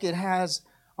impact it has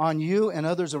on you and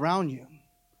others around you.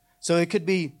 So it could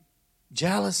be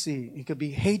jealousy. It could be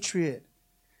hatred.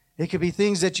 It could be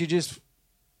things that you just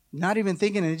not even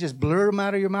thinking and it just blur them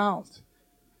out of your mouth.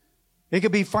 It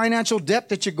could be financial debt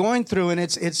that you're going through and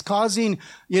it's causing,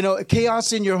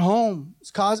 chaos in your home.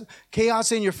 It's causing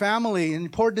chaos in your family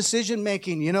and poor decision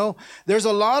making, There's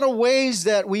a lot of ways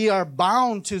that we are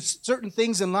bound to certain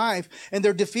things in life and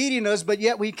they're defeating us, but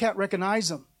yet we can't recognize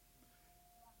them.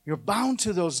 You're bound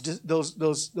to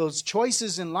those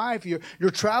choices in life.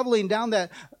 You're traveling down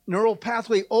that neural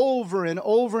pathway over and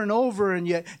over and over, and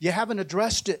yet you haven't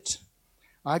addressed it.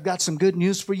 I've got some good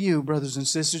news for you, brothers and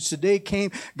sisters. Today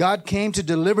God came to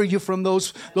deliver you from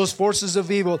those forces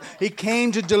of evil. He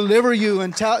came to deliver you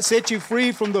and set you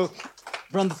free from the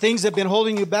things that have been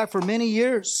holding you back for many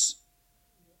years.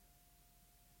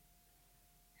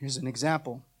 Here's an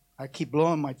example. I keep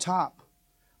blowing my top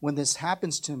when this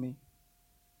happens to me.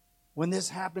 When this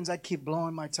happens, I keep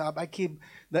blowing my top.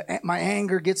 My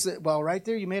anger gets it. Well, right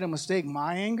there, you made a mistake.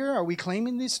 My anger? Are we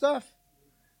claiming this stuff?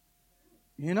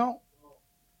 You know?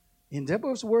 In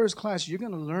Deborah's Words class, you're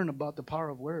going to learn about the power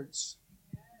of words.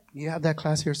 You have that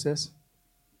class here, sis?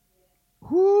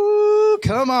 Woo!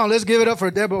 Come on, let's give it up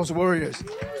for Deborah's Warriors.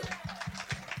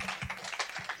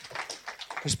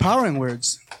 There's power in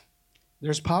words.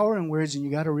 There's power in words, and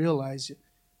you got to realize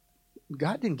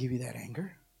God didn't give you that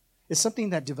anger. It's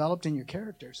something that developed in your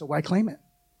character, so why claim it?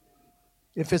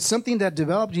 If it's something that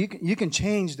developed, you can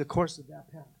change the course of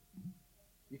that path.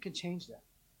 You can change that.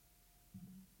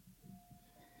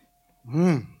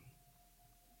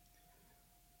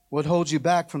 What holds you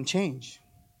back from change?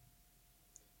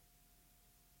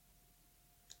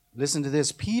 Listen to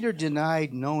this. Peter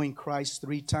denied knowing Christ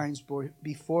 3 times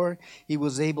before he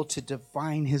was able to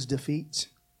define his defeat.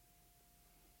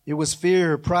 It was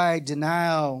fear, pride,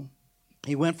 denial.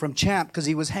 He went from champ because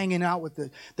he was hanging out with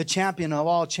the champion of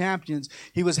all champions.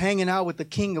 He was hanging out with the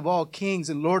King of all kings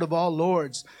and Lord of all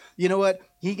lords. You know what?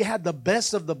 He had the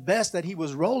best of the best that he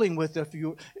was rolling with, if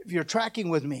you're tracking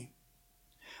with me.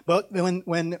 But when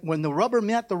the rubber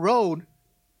met the road,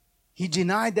 he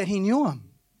denied that he knew him.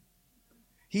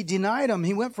 He denied him.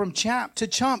 He went from champ to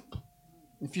chump,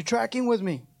 if you're tracking with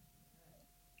me.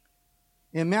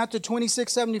 In Matthew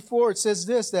 26:74, it says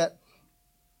this, that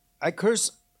a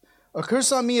curse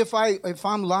on me if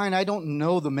I'm lying, I don't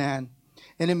know the man.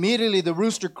 And immediately the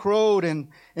rooster crowed, and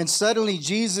suddenly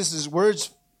Jesus' words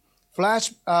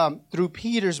flashed through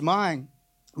Peter's mind.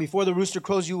 Before the rooster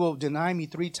crows, you will deny me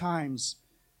 3 times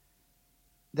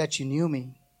that you knew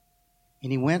me.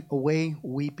 And he went away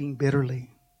weeping bitterly.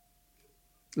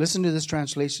 Listen to this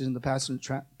translation in the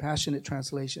Passionate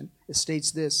Translation. It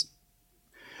states this: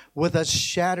 with a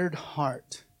shattered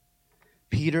heart,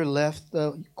 Peter left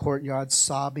the courtyard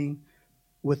sobbing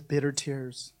with bitter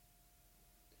tears.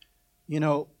 You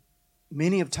know,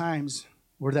 many of times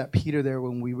we're that Peter there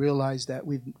when we realize that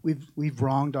we've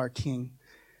wronged our King.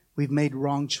 We've made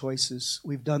wrong choices.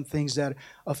 We've done things that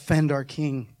offend our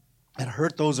King and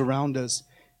hurt those around us.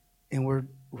 And we're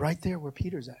right there where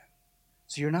Peter's at.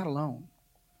 So you're not alone.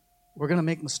 We're going to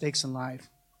make mistakes in life.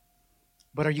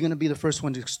 But are you going to be the first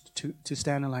one to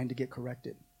stand in line to get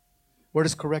corrected? Where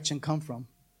does correction come from?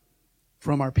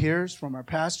 From our peers, from our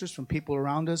pastors, from people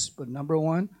around us. But number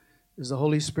one is the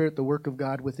Holy Spirit, the work of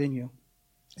God within you.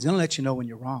 He's going to let you know when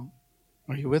you're wrong.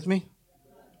 Are you with me?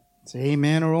 Say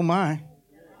amen or oh my.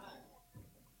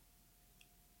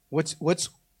 What's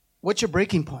your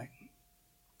breaking point?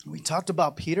 We talked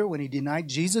about Peter when he denied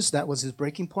Jesus. That was his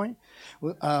breaking point.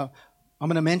 I'm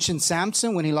going to mention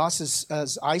Samson when he lost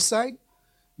his eyesight.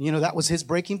 You know, that was his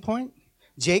breaking point.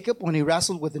 Jacob when he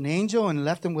wrestled with an angel and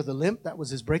left him with a limp. That was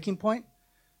his breaking point.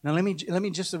 Now let me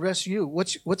just arrest you.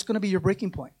 What's going to be your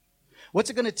breaking point? What's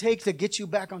it going to take to get you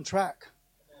back on track?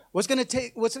 What's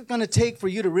it going to take for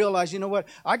you to realize, you know what?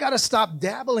 I got to stop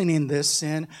dabbling in this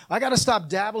sin. I got to stop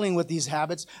dabbling with these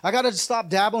habits. I got to stop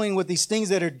dabbling with these things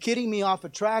that are getting me off a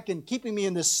track and keeping me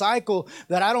in this cycle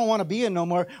that I don't want to be in no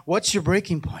more. What's your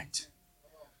breaking point?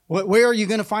 Where are you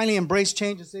going to finally embrace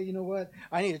change and say, you know what?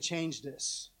 I need to change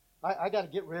this. I got to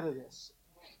get rid of this.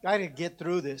 I got to get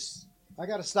through this. I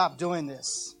got to stop doing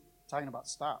this. Talking about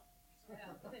stop.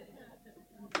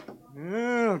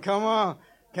 Come on.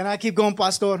 Can I keep going,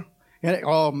 Pastor?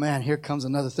 Oh, man, here comes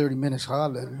another 30 minutes.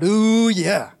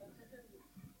 Hallelujah.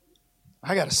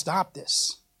 I got to stop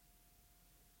this.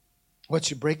 What's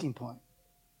your breaking point?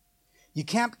 You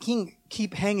can't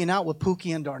keep hanging out with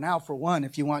Pookie and Darnell, for one,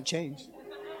 if you want change.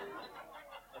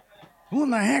 Who in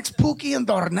the heck's Pookie and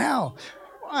Darnell?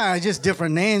 Well, just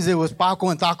different names. It was Paco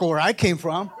and Taco where I came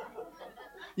from.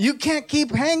 You can't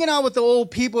keep hanging out with the old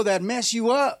people that mess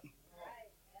you up.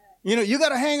 You know, you got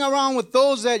to hang around with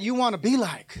those that you want to be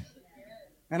like.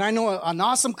 And I know an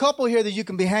awesome couple here that you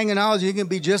can be hanging out with. You can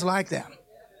be just like them.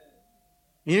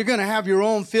 You're going to have your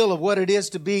own feel of what it is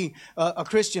to be a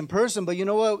Christian person. But you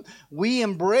know what? We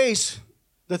embrace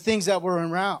the things that we're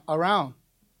around.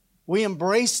 We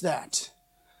embrace that.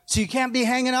 So you can't be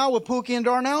hanging out with Pookie and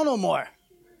Darnell no more.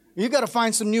 You got to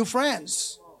find some new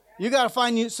friends. You got to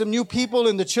find some new people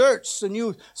in the church, some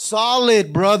new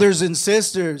solid brothers and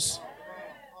sisters.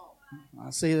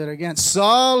 I'll say that again.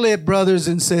 Solid, brothers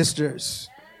and sisters.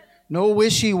 No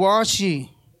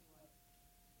wishy-washy.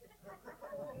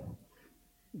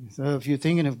 So if you're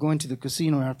thinking of going to the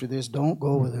casino after this, don't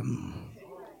go with him.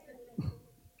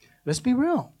 Let's be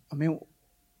real. I mean,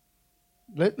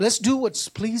 let's do what's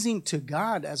pleasing to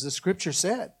God, as the scripture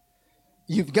said.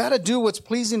 You've got to do what's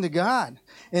pleasing to God.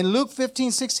 In Luke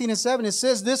 15, 16, and 7, it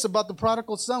says this about the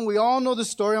prodigal son. We all know the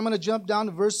story. I'm going to jump down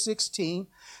to verse 16.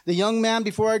 The young man,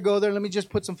 before I go there, let me just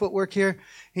put some footwork here.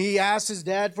 He asked his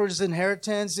dad for his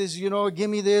inheritance. Says, give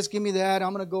me this, give me that.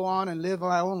 I'm going to go on and live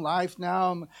my own life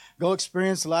now. I'm going to go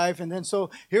experience life. And then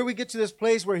so here we get to this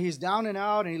place where he's down and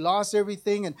out and he lost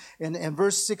everything. And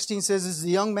verse 16 says, as the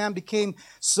young man became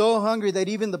so hungry that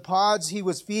even the pods he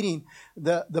was feeding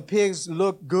the pigs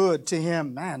looked good to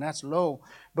him. Man, that's low.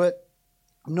 But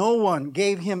no one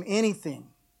gave him anything.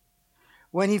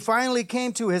 When he finally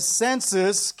came to his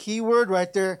senses, key word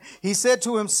right there, he said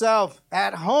to himself,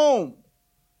 at home,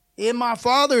 in my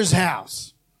Father's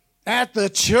house, at the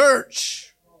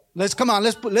church. Let's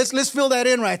fill that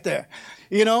in right there.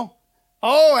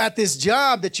 At this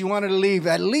job that you wanted to leave,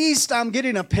 at least I'm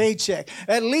getting a paycheck.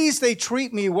 At least they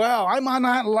treat me well. I might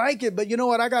not like it, but you know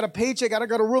what? I got a paycheck. I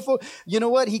got a roof over. You know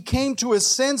what? He came to his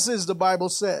senses, the Bible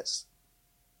says.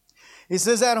 He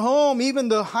says, at home, even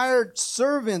the hired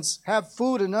servants have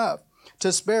food enough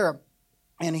to spare.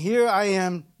 And here I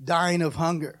am dying of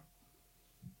hunger.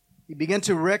 He began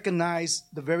to recognize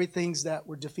the very things that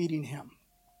were defeating him.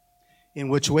 In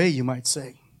which way, you might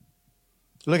say?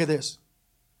 Look at this.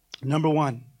 Number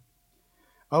one,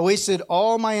 I wasted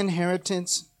all my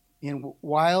inheritance in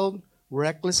wild,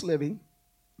 reckless living.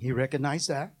 He recognized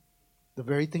that. The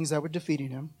very things that were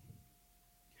defeating him.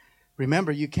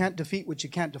 Remember, you can't defeat what you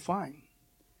can't define.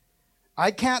 I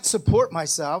can't support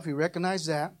myself. He recognized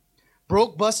that.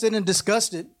 Broke, busted, and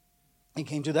disgusted. He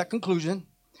came to that conclusion.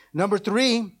 Number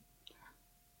three,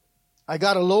 I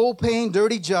got a low-paying,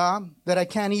 dirty job that I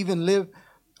can't even live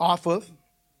off of.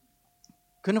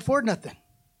 Couldn't afford nothing.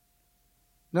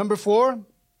 Number four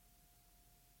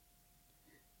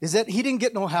is that he didn't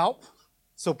get no help.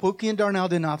 So Pookie and Darnell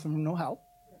didn't offer him no help.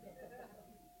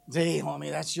 Hey,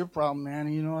 homie, that's your problem,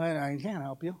 man. You know what? I can't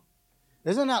help you.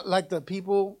 Isn't that like the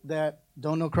people that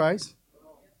don't know Christ?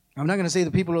 I'm not going to say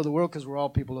the people of the world because we're all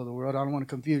people of the world. I don't want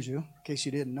to confuse you in case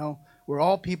you didn't know. We're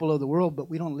all people of the world, but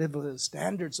we don't live with the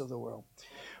standards of the world.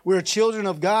 We're children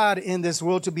of God in this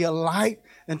world to be a light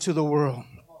into the world.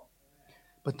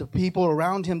 But the people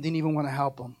around him didn't even want to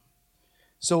help him.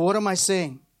 So what am I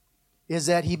saying? Is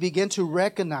that he began to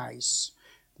recognize.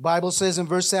 The Bible says in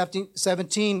verse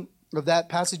 17 of that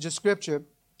passage of scripture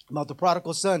about the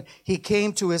prodigal son, he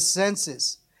came to his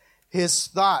senses. His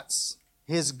thoughts,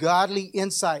 his godly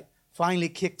insight finally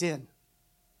kicked in.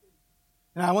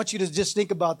 And I want you to just think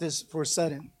about this for a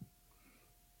second.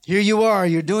 Here you are,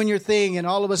 you're doing your thing, and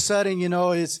all of a sudden,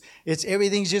 it's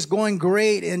everything's just going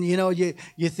great, and you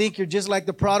think you're just like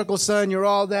the prodigal son, you're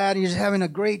all that, and you're just having a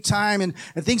great time, and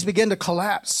things begin to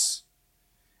collapse.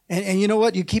 And you know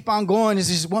what? You keep on going. It's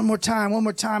just one more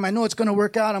time. I know it's going to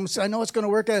work out. I know it's going to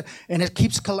work out, and it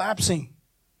keeps collapsing.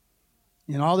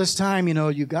 And all this time,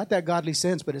 you got that godly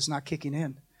sense, but it's not kicking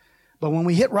in. But when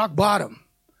we hit rock bottom,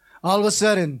 all of a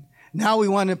sudden, now we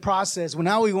want to process. Well,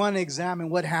 now we want to examine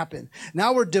what happened.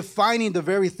 Now we're defining the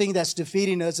very thing that's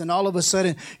defeating us. And all of a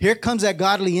sudden, here comes that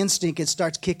godly instinct. It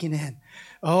starts kicking in.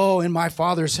 Oh, in my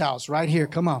Father's house, right here.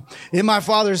 Come on. In my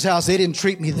Father's house, they didn't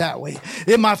treat me that way.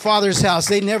 In my Father's house,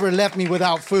 they never left me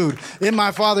without food. In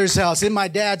my Father's house, in my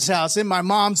dad's house, in my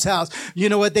mom's house, you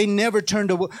know what? They never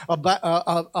turned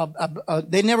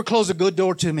they never closed a good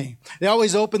door to me. They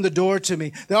always opened the door to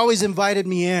me. They always invited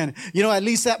me in. At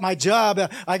least at my job,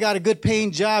 I got a good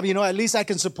paying job. At least I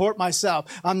can support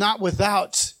myself. I'm not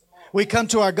without. We come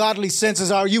to our godly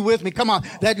senses. Are you with me? Come on.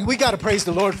 We got to praise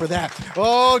the Lord for that.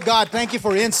 Oh, God, thank you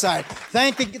for insight.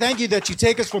 Thank you that you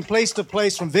take us from place to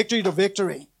place, from victory to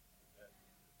victory.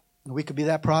 And we could be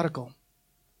that prodigal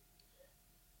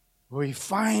where you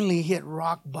finally hit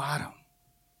rock bottom.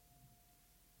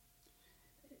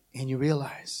 And you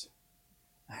realize,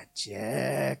 I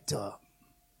jacked up.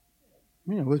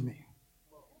 You're with me.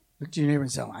 Look at your neighbor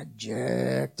and tell him, I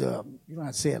jacked up. You don't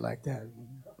have to say it like that.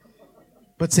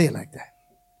 But say it like that.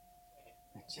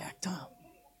 Jacked up.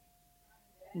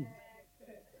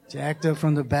 Jacked up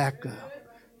from the back up.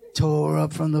 Tore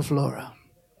up from the floor up.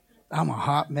 I'm a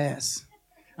hot mess.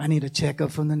 I need a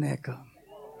checkup from the neck up.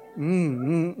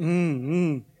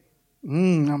 I'm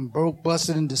broke,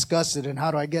 busted, and disgusted. And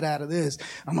how do I get out of this?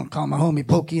 I'm going to call my homie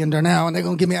Pokey and Darnell, and they're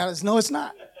going to get me out of this. No, it's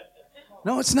not.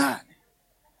 No, it's not.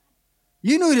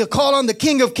 You need to call on the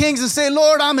King of Kings and say,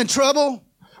 Lord, I'm in trouble.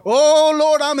 Oh,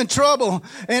 Lord, I'm in trouble,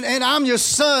 and I'm your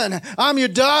son. I'm your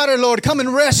daughter, Lord. Come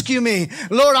and rescue me.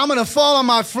 Lord, I'm going to fall on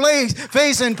my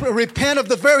face and repent of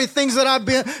the very things that I've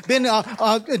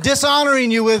been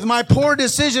dishonoring you with, my poor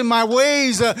decision, my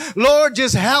ways. Lord,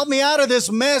 just help me out of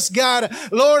this mess, God.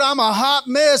 Lord, I'm a hot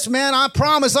mess, man. I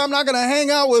promise I'm not going to hang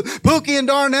out with Pookie and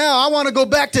Darnell. I want to go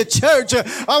back to church.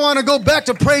 I want to go back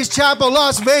to Praise Chapel,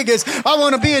 Las Vegas. I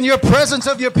want to be in your presence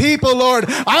of your people, Lord.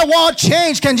 I want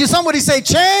change. Can somebody say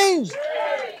change?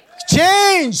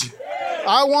 Change.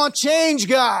 I want change,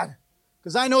 God,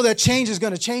 because I know that change is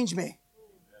going to change me.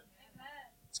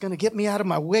 It's going to get me out of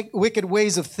my wicked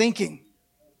ways of thinking.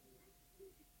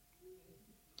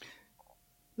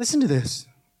 Listen to this.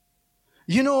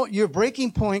 You know, your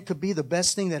breaking point could be the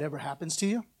best thing that ever happens to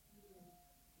you.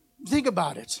 Think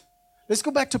about it. Let's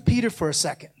go back to Peter for a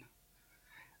second.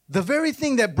 The very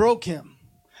thing that broke him,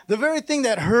 the very thing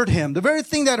that hurt him, the very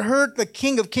thing that hurt the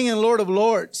King of Kings and Lord of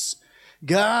Lords,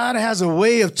 God has a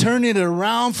way of turning it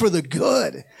around for the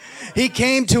good. He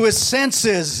came to his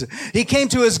senses. He came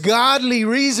to his godly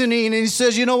reasoning, and he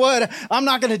says, you know what? I'm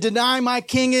not going to deny my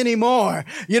king anymore.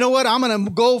 You know what? I'm going to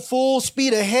go full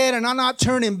speed ahead, and I'm not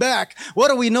turning back. What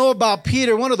do we know about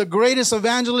Peter? One of the greatest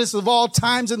evangelists of all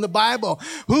times in the Bible.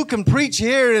 Who can preach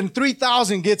here and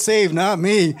 3,000 get saved? Not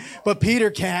me, but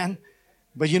Peter can.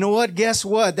 But you know what? Guess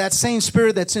what? That same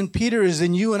spirit that's in Peter is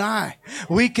in you and I.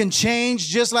 We can change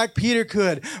just like Peter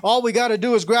could. All we got to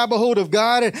do is grab a hold of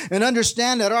God and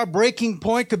understand that our breaking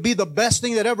point could be the best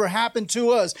thing that ever happened to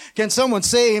us. Can someone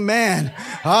say amen?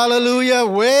 Hallelujah.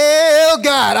 Well,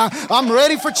 God, I'm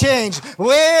ready for change.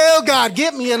 Well, God,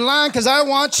 get me in line because I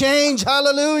want change.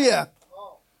 Hallelujah.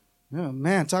 Oh,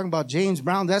 man, talking about James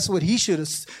Brown, that's what he should have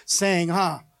sang,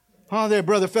 huh? Oh, there,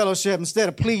 Brother Fellowship, instead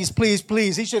of please, please,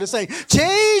 please, he should have said,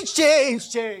 change,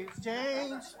 change, change,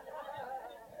 change.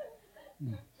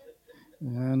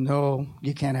 No,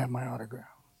 you can't have my autograph.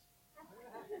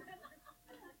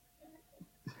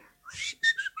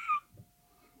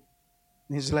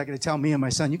 He's like to tell me and my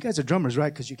son, you guys are drummers,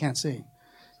 right? Because you can't sing.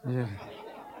 Yeah.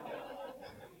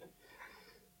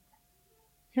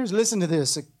 Listen to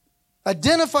this.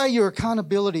 Identify your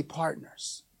accountability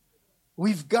partners.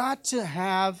 We've got to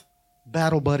have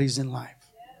battle buddies in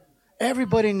life.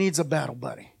 Everybody needs a battle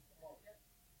buddy.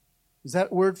 Is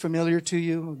that word familiar to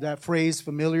you? That phrase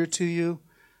familiar to you?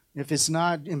 If it's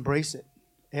not, embrace it.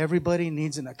 Everybody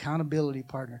needs an accountability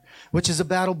partner, which is a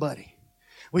battle buddy,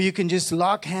 where you can just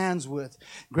lock hands with,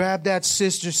 grab that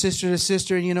sister to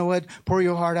sister, and you know what? Pour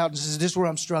your heart out. This is where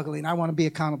I'm struggling. I want to be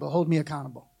accountable. Hold me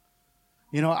accountable.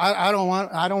 You know, I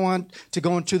don't want to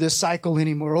go into this cycle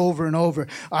anymore over and over.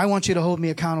 I want you to hold me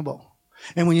accountable.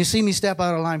 And when you see me step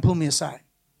out of line, pull me aside.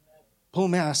 Pull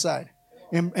me aside.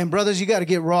 And brothers, you got to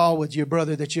get raw with your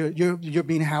brother that you're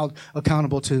being held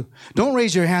accountable to. Don't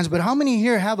raise your hands, but how many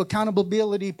here have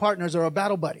accountability partners or a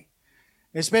battle buddy?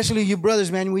 Especially you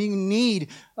brothers, man, we need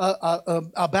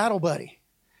a battle buddy.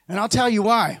 And I'll tell you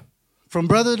why. From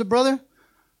brother to brother,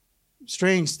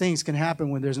 strange things can happen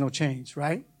when there's no change,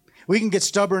 right? We can get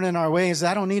stubborn in our ways.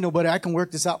 I don't need nobody. I can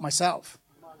work this out myself.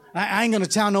 I ain't going to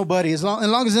tell nobody. As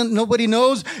long as nobody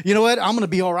knows, you know what? I'm going to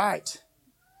be all right.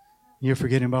 You're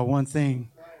forgetting about one thing.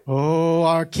 Oh,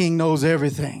 our King knows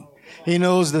everything. He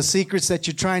knows the secrets that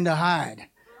you're trying to hide.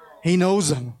 He knows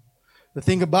them. The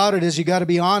thing about it is you got to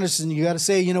be honest and you got to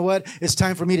say, you know what? It's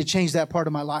time for me to change that part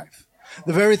of my life.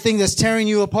 The very thing that's tearing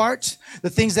you apart, the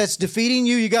things that's defeating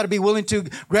you, you got to be willing to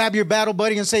grab your battle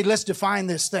buddy and say, let's define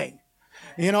this thing.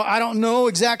 You know, I don't know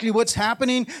exactly what's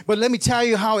happening, but let me tell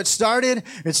you how it started.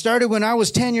 It started when I was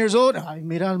 10 years old.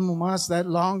 That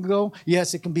long ago?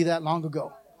 Yes, it can be that long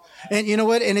ago. And you know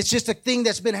what? And it's just a thing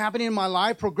that's been happening in my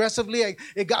life progressively.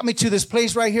 It got me to this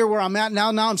place right here where I'm at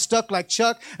now. Now I'm stuck like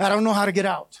Chuck. I don't know how to get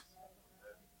out.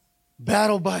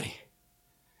 Battle buddy.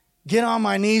 Get on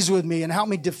my knees with me and help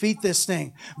me defeat this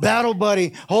thing. Battle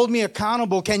buddy, hold me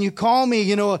accountable. Can you call me,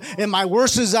 you know, in my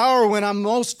worstest hour when I'm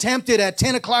most tempted at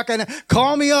 10 o'clock? And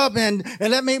call me up and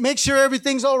let me make sure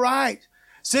everything's all right.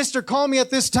 Sister, call me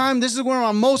at this time. This is where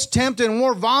I'm most tempted and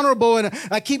more vulnerable, and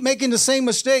I keep making the same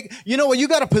mistake. You know what? You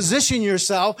got to position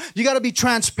yourself. You got to be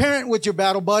transparent with your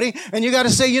battle buddy, and you got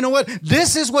to say, you know what?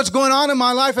 This is what's going on in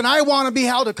my life, and I want to be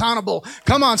held accountable.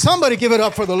 Come on, somebody give it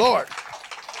up for the Lord.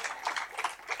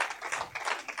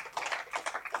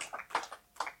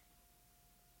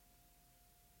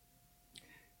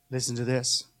 Listen to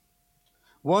this.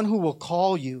 One who will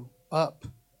call you up,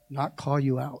 not call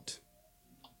you out.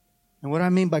 And what I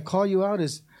mean by call you out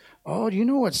is, oh, do you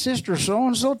know what Sister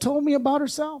so-and-so told me about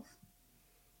herself?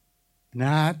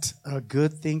 Not a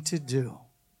good thing to do.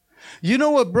 You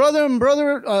know what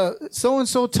brother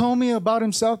so-and-so told me about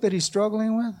himself that he's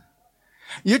struggling with?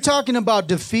 You're talking about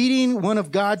defeating one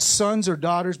of God's sons or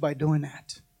daughters by doing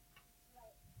that.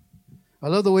 I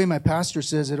love the way my pastor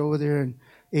says it over there in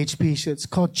HP. It's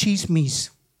called chismes.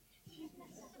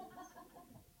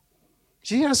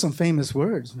 She has some famous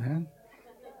words, man.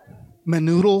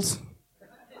 Manoodles.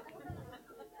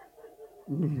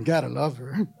 Gotta love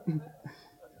her.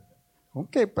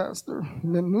 Okay, pastor.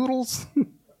 Manoodles.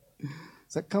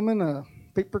 Does that come in a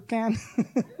paper can?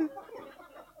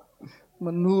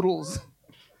 Manoodles.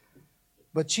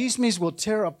 But chismes will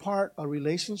tear apart a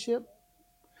relationship.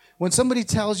 When somebody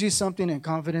tells you something in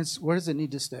confidence, where does it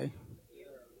need to stay?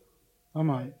 Come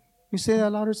on. You say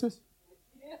that louder, sis?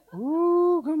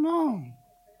 Ooh, come on.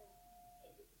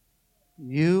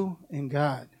 You and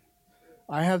God.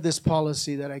 I have this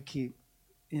policy that I keep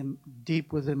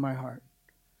deep within my heart.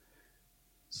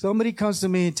 Somebody comes to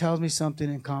me and tells me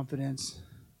something in confidence.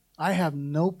 I have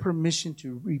no permission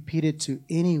to repeat it to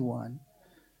anyone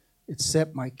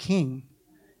except my king,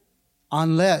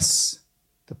 unless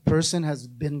the person has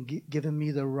been given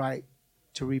me the right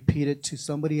to repeat it to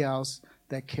somebody else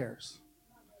that cares.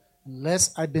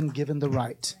 Unless I've been given the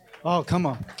right. Oh, come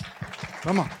on.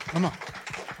 Come on. Come on.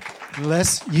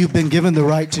 Unless you've been given the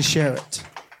right to share it.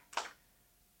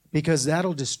 Because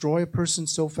that'll destroy a person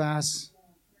so fast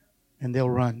and they'll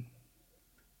run.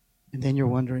 And then you're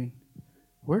wondering,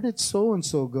 where did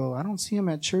so-and-so go? I don't see him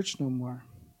at church no more.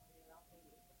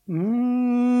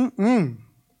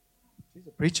 She's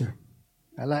a preacher.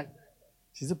 I like her.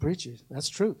 She's a preacher. That's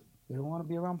truth. They don't want to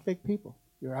be around fake people.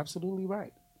 You're absolutely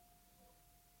right.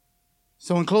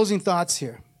 So in closing thoughts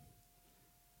here,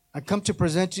 I come to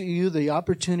present to you the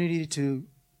opportunity to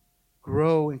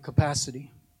grow in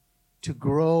capacity, to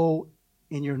grow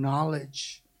in your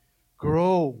knowledge.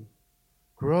 Grow.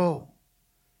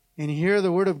 And here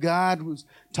the Word of God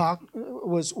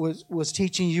was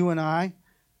teaching you and I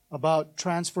about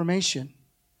transformation,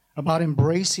 about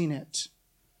embracing it.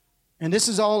 And this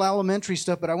is all elementary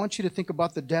stuff, but I want you to think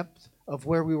about the depth of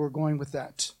where we were going with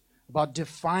that, about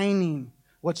defining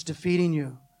what's defeating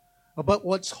you, about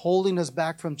what's holding us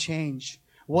back from change,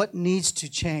 what needs to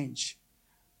change.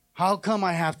 How come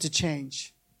I have to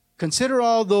change? Consider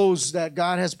all those that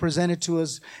God has presented to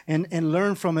us and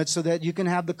learn from it so that you can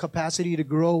have the capacity to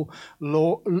grow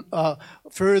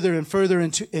further and further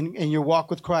in your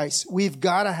walk with Christ. We've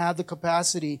got to have the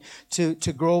capacity to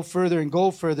grow further and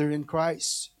go further in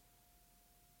Christ.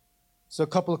 So a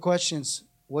couple of questions.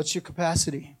 What's your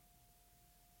capacity?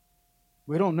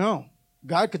 We don't know.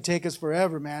 God could take us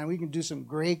forever, man. We can do some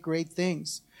great, great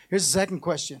things. Here's the second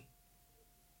question.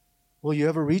 Will you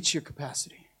ever reach your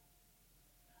capacity?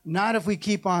 Not if we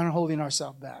keep on holding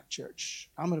ourselves back, church.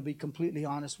 I'm going to be completely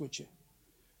honest with you.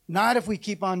 Not if we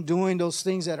keep on doing those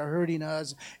things that are hurting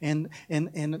us and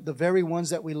the very ones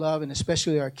that we love, and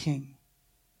especially our King.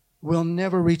 We'll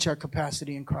never reach our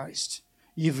capacity in Christ.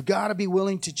 You've got to be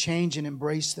willing to change and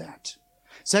embrace that.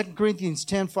 2 Corinthians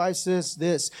 10:5 says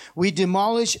this: we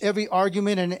demolish every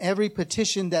argument and every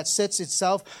petition that sets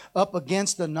itself up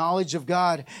against the knowledge of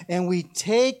God, and we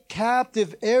take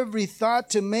captive every thought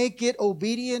to make it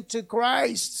obedient to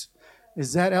Christ.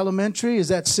 Is that elementary? Is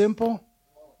that simple?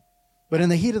 But in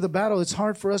the heat of the battle, it's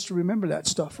hard for us to remember that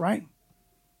stuff, right?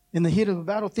 In the heat of the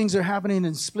battle, things are happening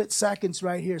in split seconds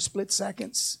right here, split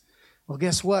seconds. Well,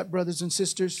 guess what, brothers and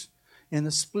sisters? In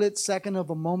the split second of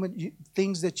a moment,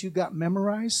 things that you got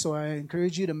memorized, so I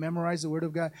encourage you to memorize the Word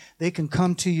of God, they can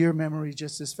come to your memory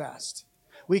just as fast.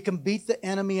 We can beat the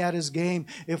enemy at his game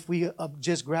if we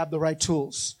just grab the right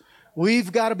tools.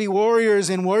 We've got to be warriors,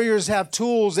 and warriors have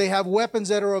tools. They have weapons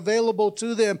that are available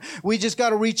to them. We just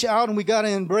got to reach out and we got to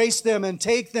embrace them and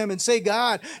take them and say,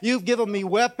 God, you've given me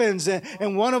weapons.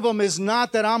 And one of them is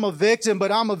not that I'm a victim,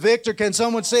 but I'm a victor. Can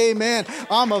someone say amen?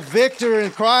 I'm a victor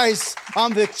in Christ.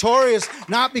 I'm victorious,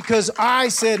 not because I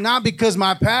said, not because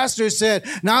my pastor said,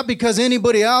 not because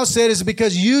anybody else said. It's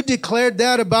because you declared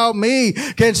that about me.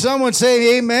 Can someone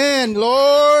say amen?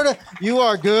 Lord, you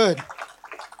are good.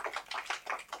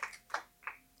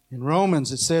 In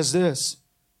Romans, it says this: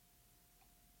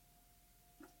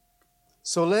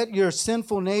 so let your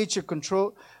sinful nature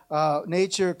control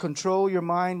your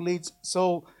mind leads.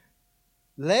 So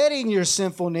letting your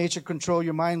sinful nature control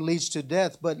your mind leads to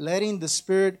death, but letting the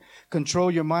Spirit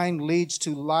control your mind leads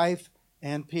to life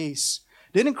and peace.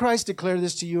 Didn't Christ declare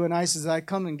this to you and I? Says, I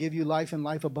come and give you life and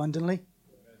life abundantly.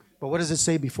 But what does it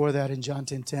say before that in John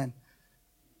 10:10?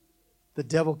 The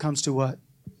devil comes to what?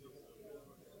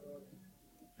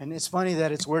 And it's funny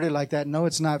that it's worded like that. No,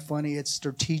 it's not funny. It's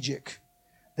strategic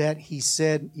that he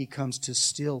said he comes to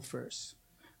steal first.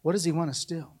 What does he want to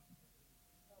steal?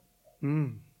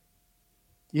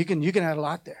 You can add a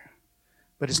lot there,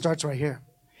 but it starts right here.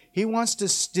 He wants to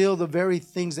steal the very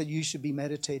things that you should be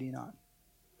meditating on.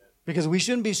 Because we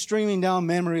shouldn't be streaming down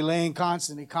memory lane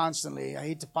constantly. I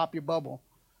hate to pop your bubble.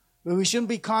 But we shouldn't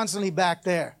be constantly back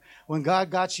there. When God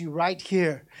got you right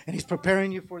here and He's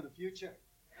preparing you for the future,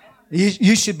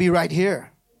 you should be right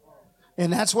here.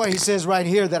 And that's why He says right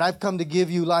here that I've come to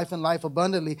give you life and life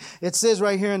abundantly. It says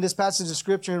right here in this passage of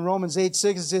Scripture in Romans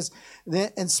 8:6, it says,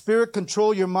 and Spirit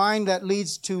control your mind that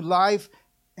leads to life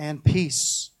and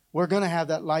peace. We're going to have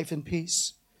that life and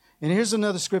peace. And here's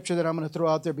another scripture that I'm going to throw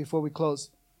out there before we close.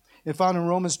 It's found in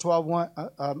Romans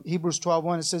 12:1, Hebrews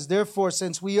 12:1. It says, therefore,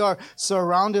 since we are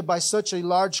surrounded by such a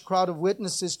large crowd of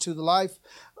witnesses to the life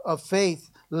of faith,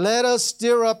 let us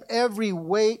strip off every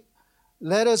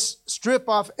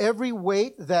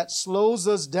weight that slows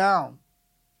us down.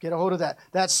 Get a hold of that.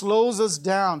 That slows us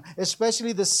down,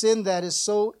 especially the sin that is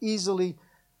so easily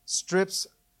strips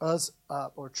us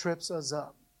up or trips us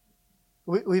up.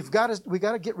 We got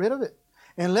to get rid of it.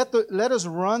 And let us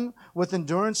run with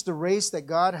endurance the race that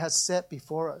God has set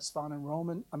before us. Found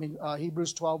in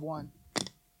Hebrews 12:1.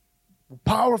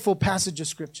 Powerful passage of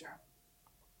Scripture.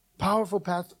 Powerful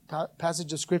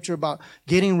passage of Scripture about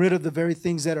getting rid of the very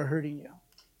things that are hurting you.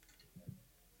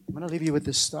 I'm going to leave you with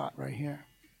this thought right here.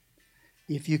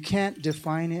 If you can't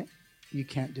define it, you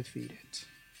can't defeat it.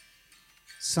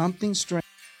 Something strange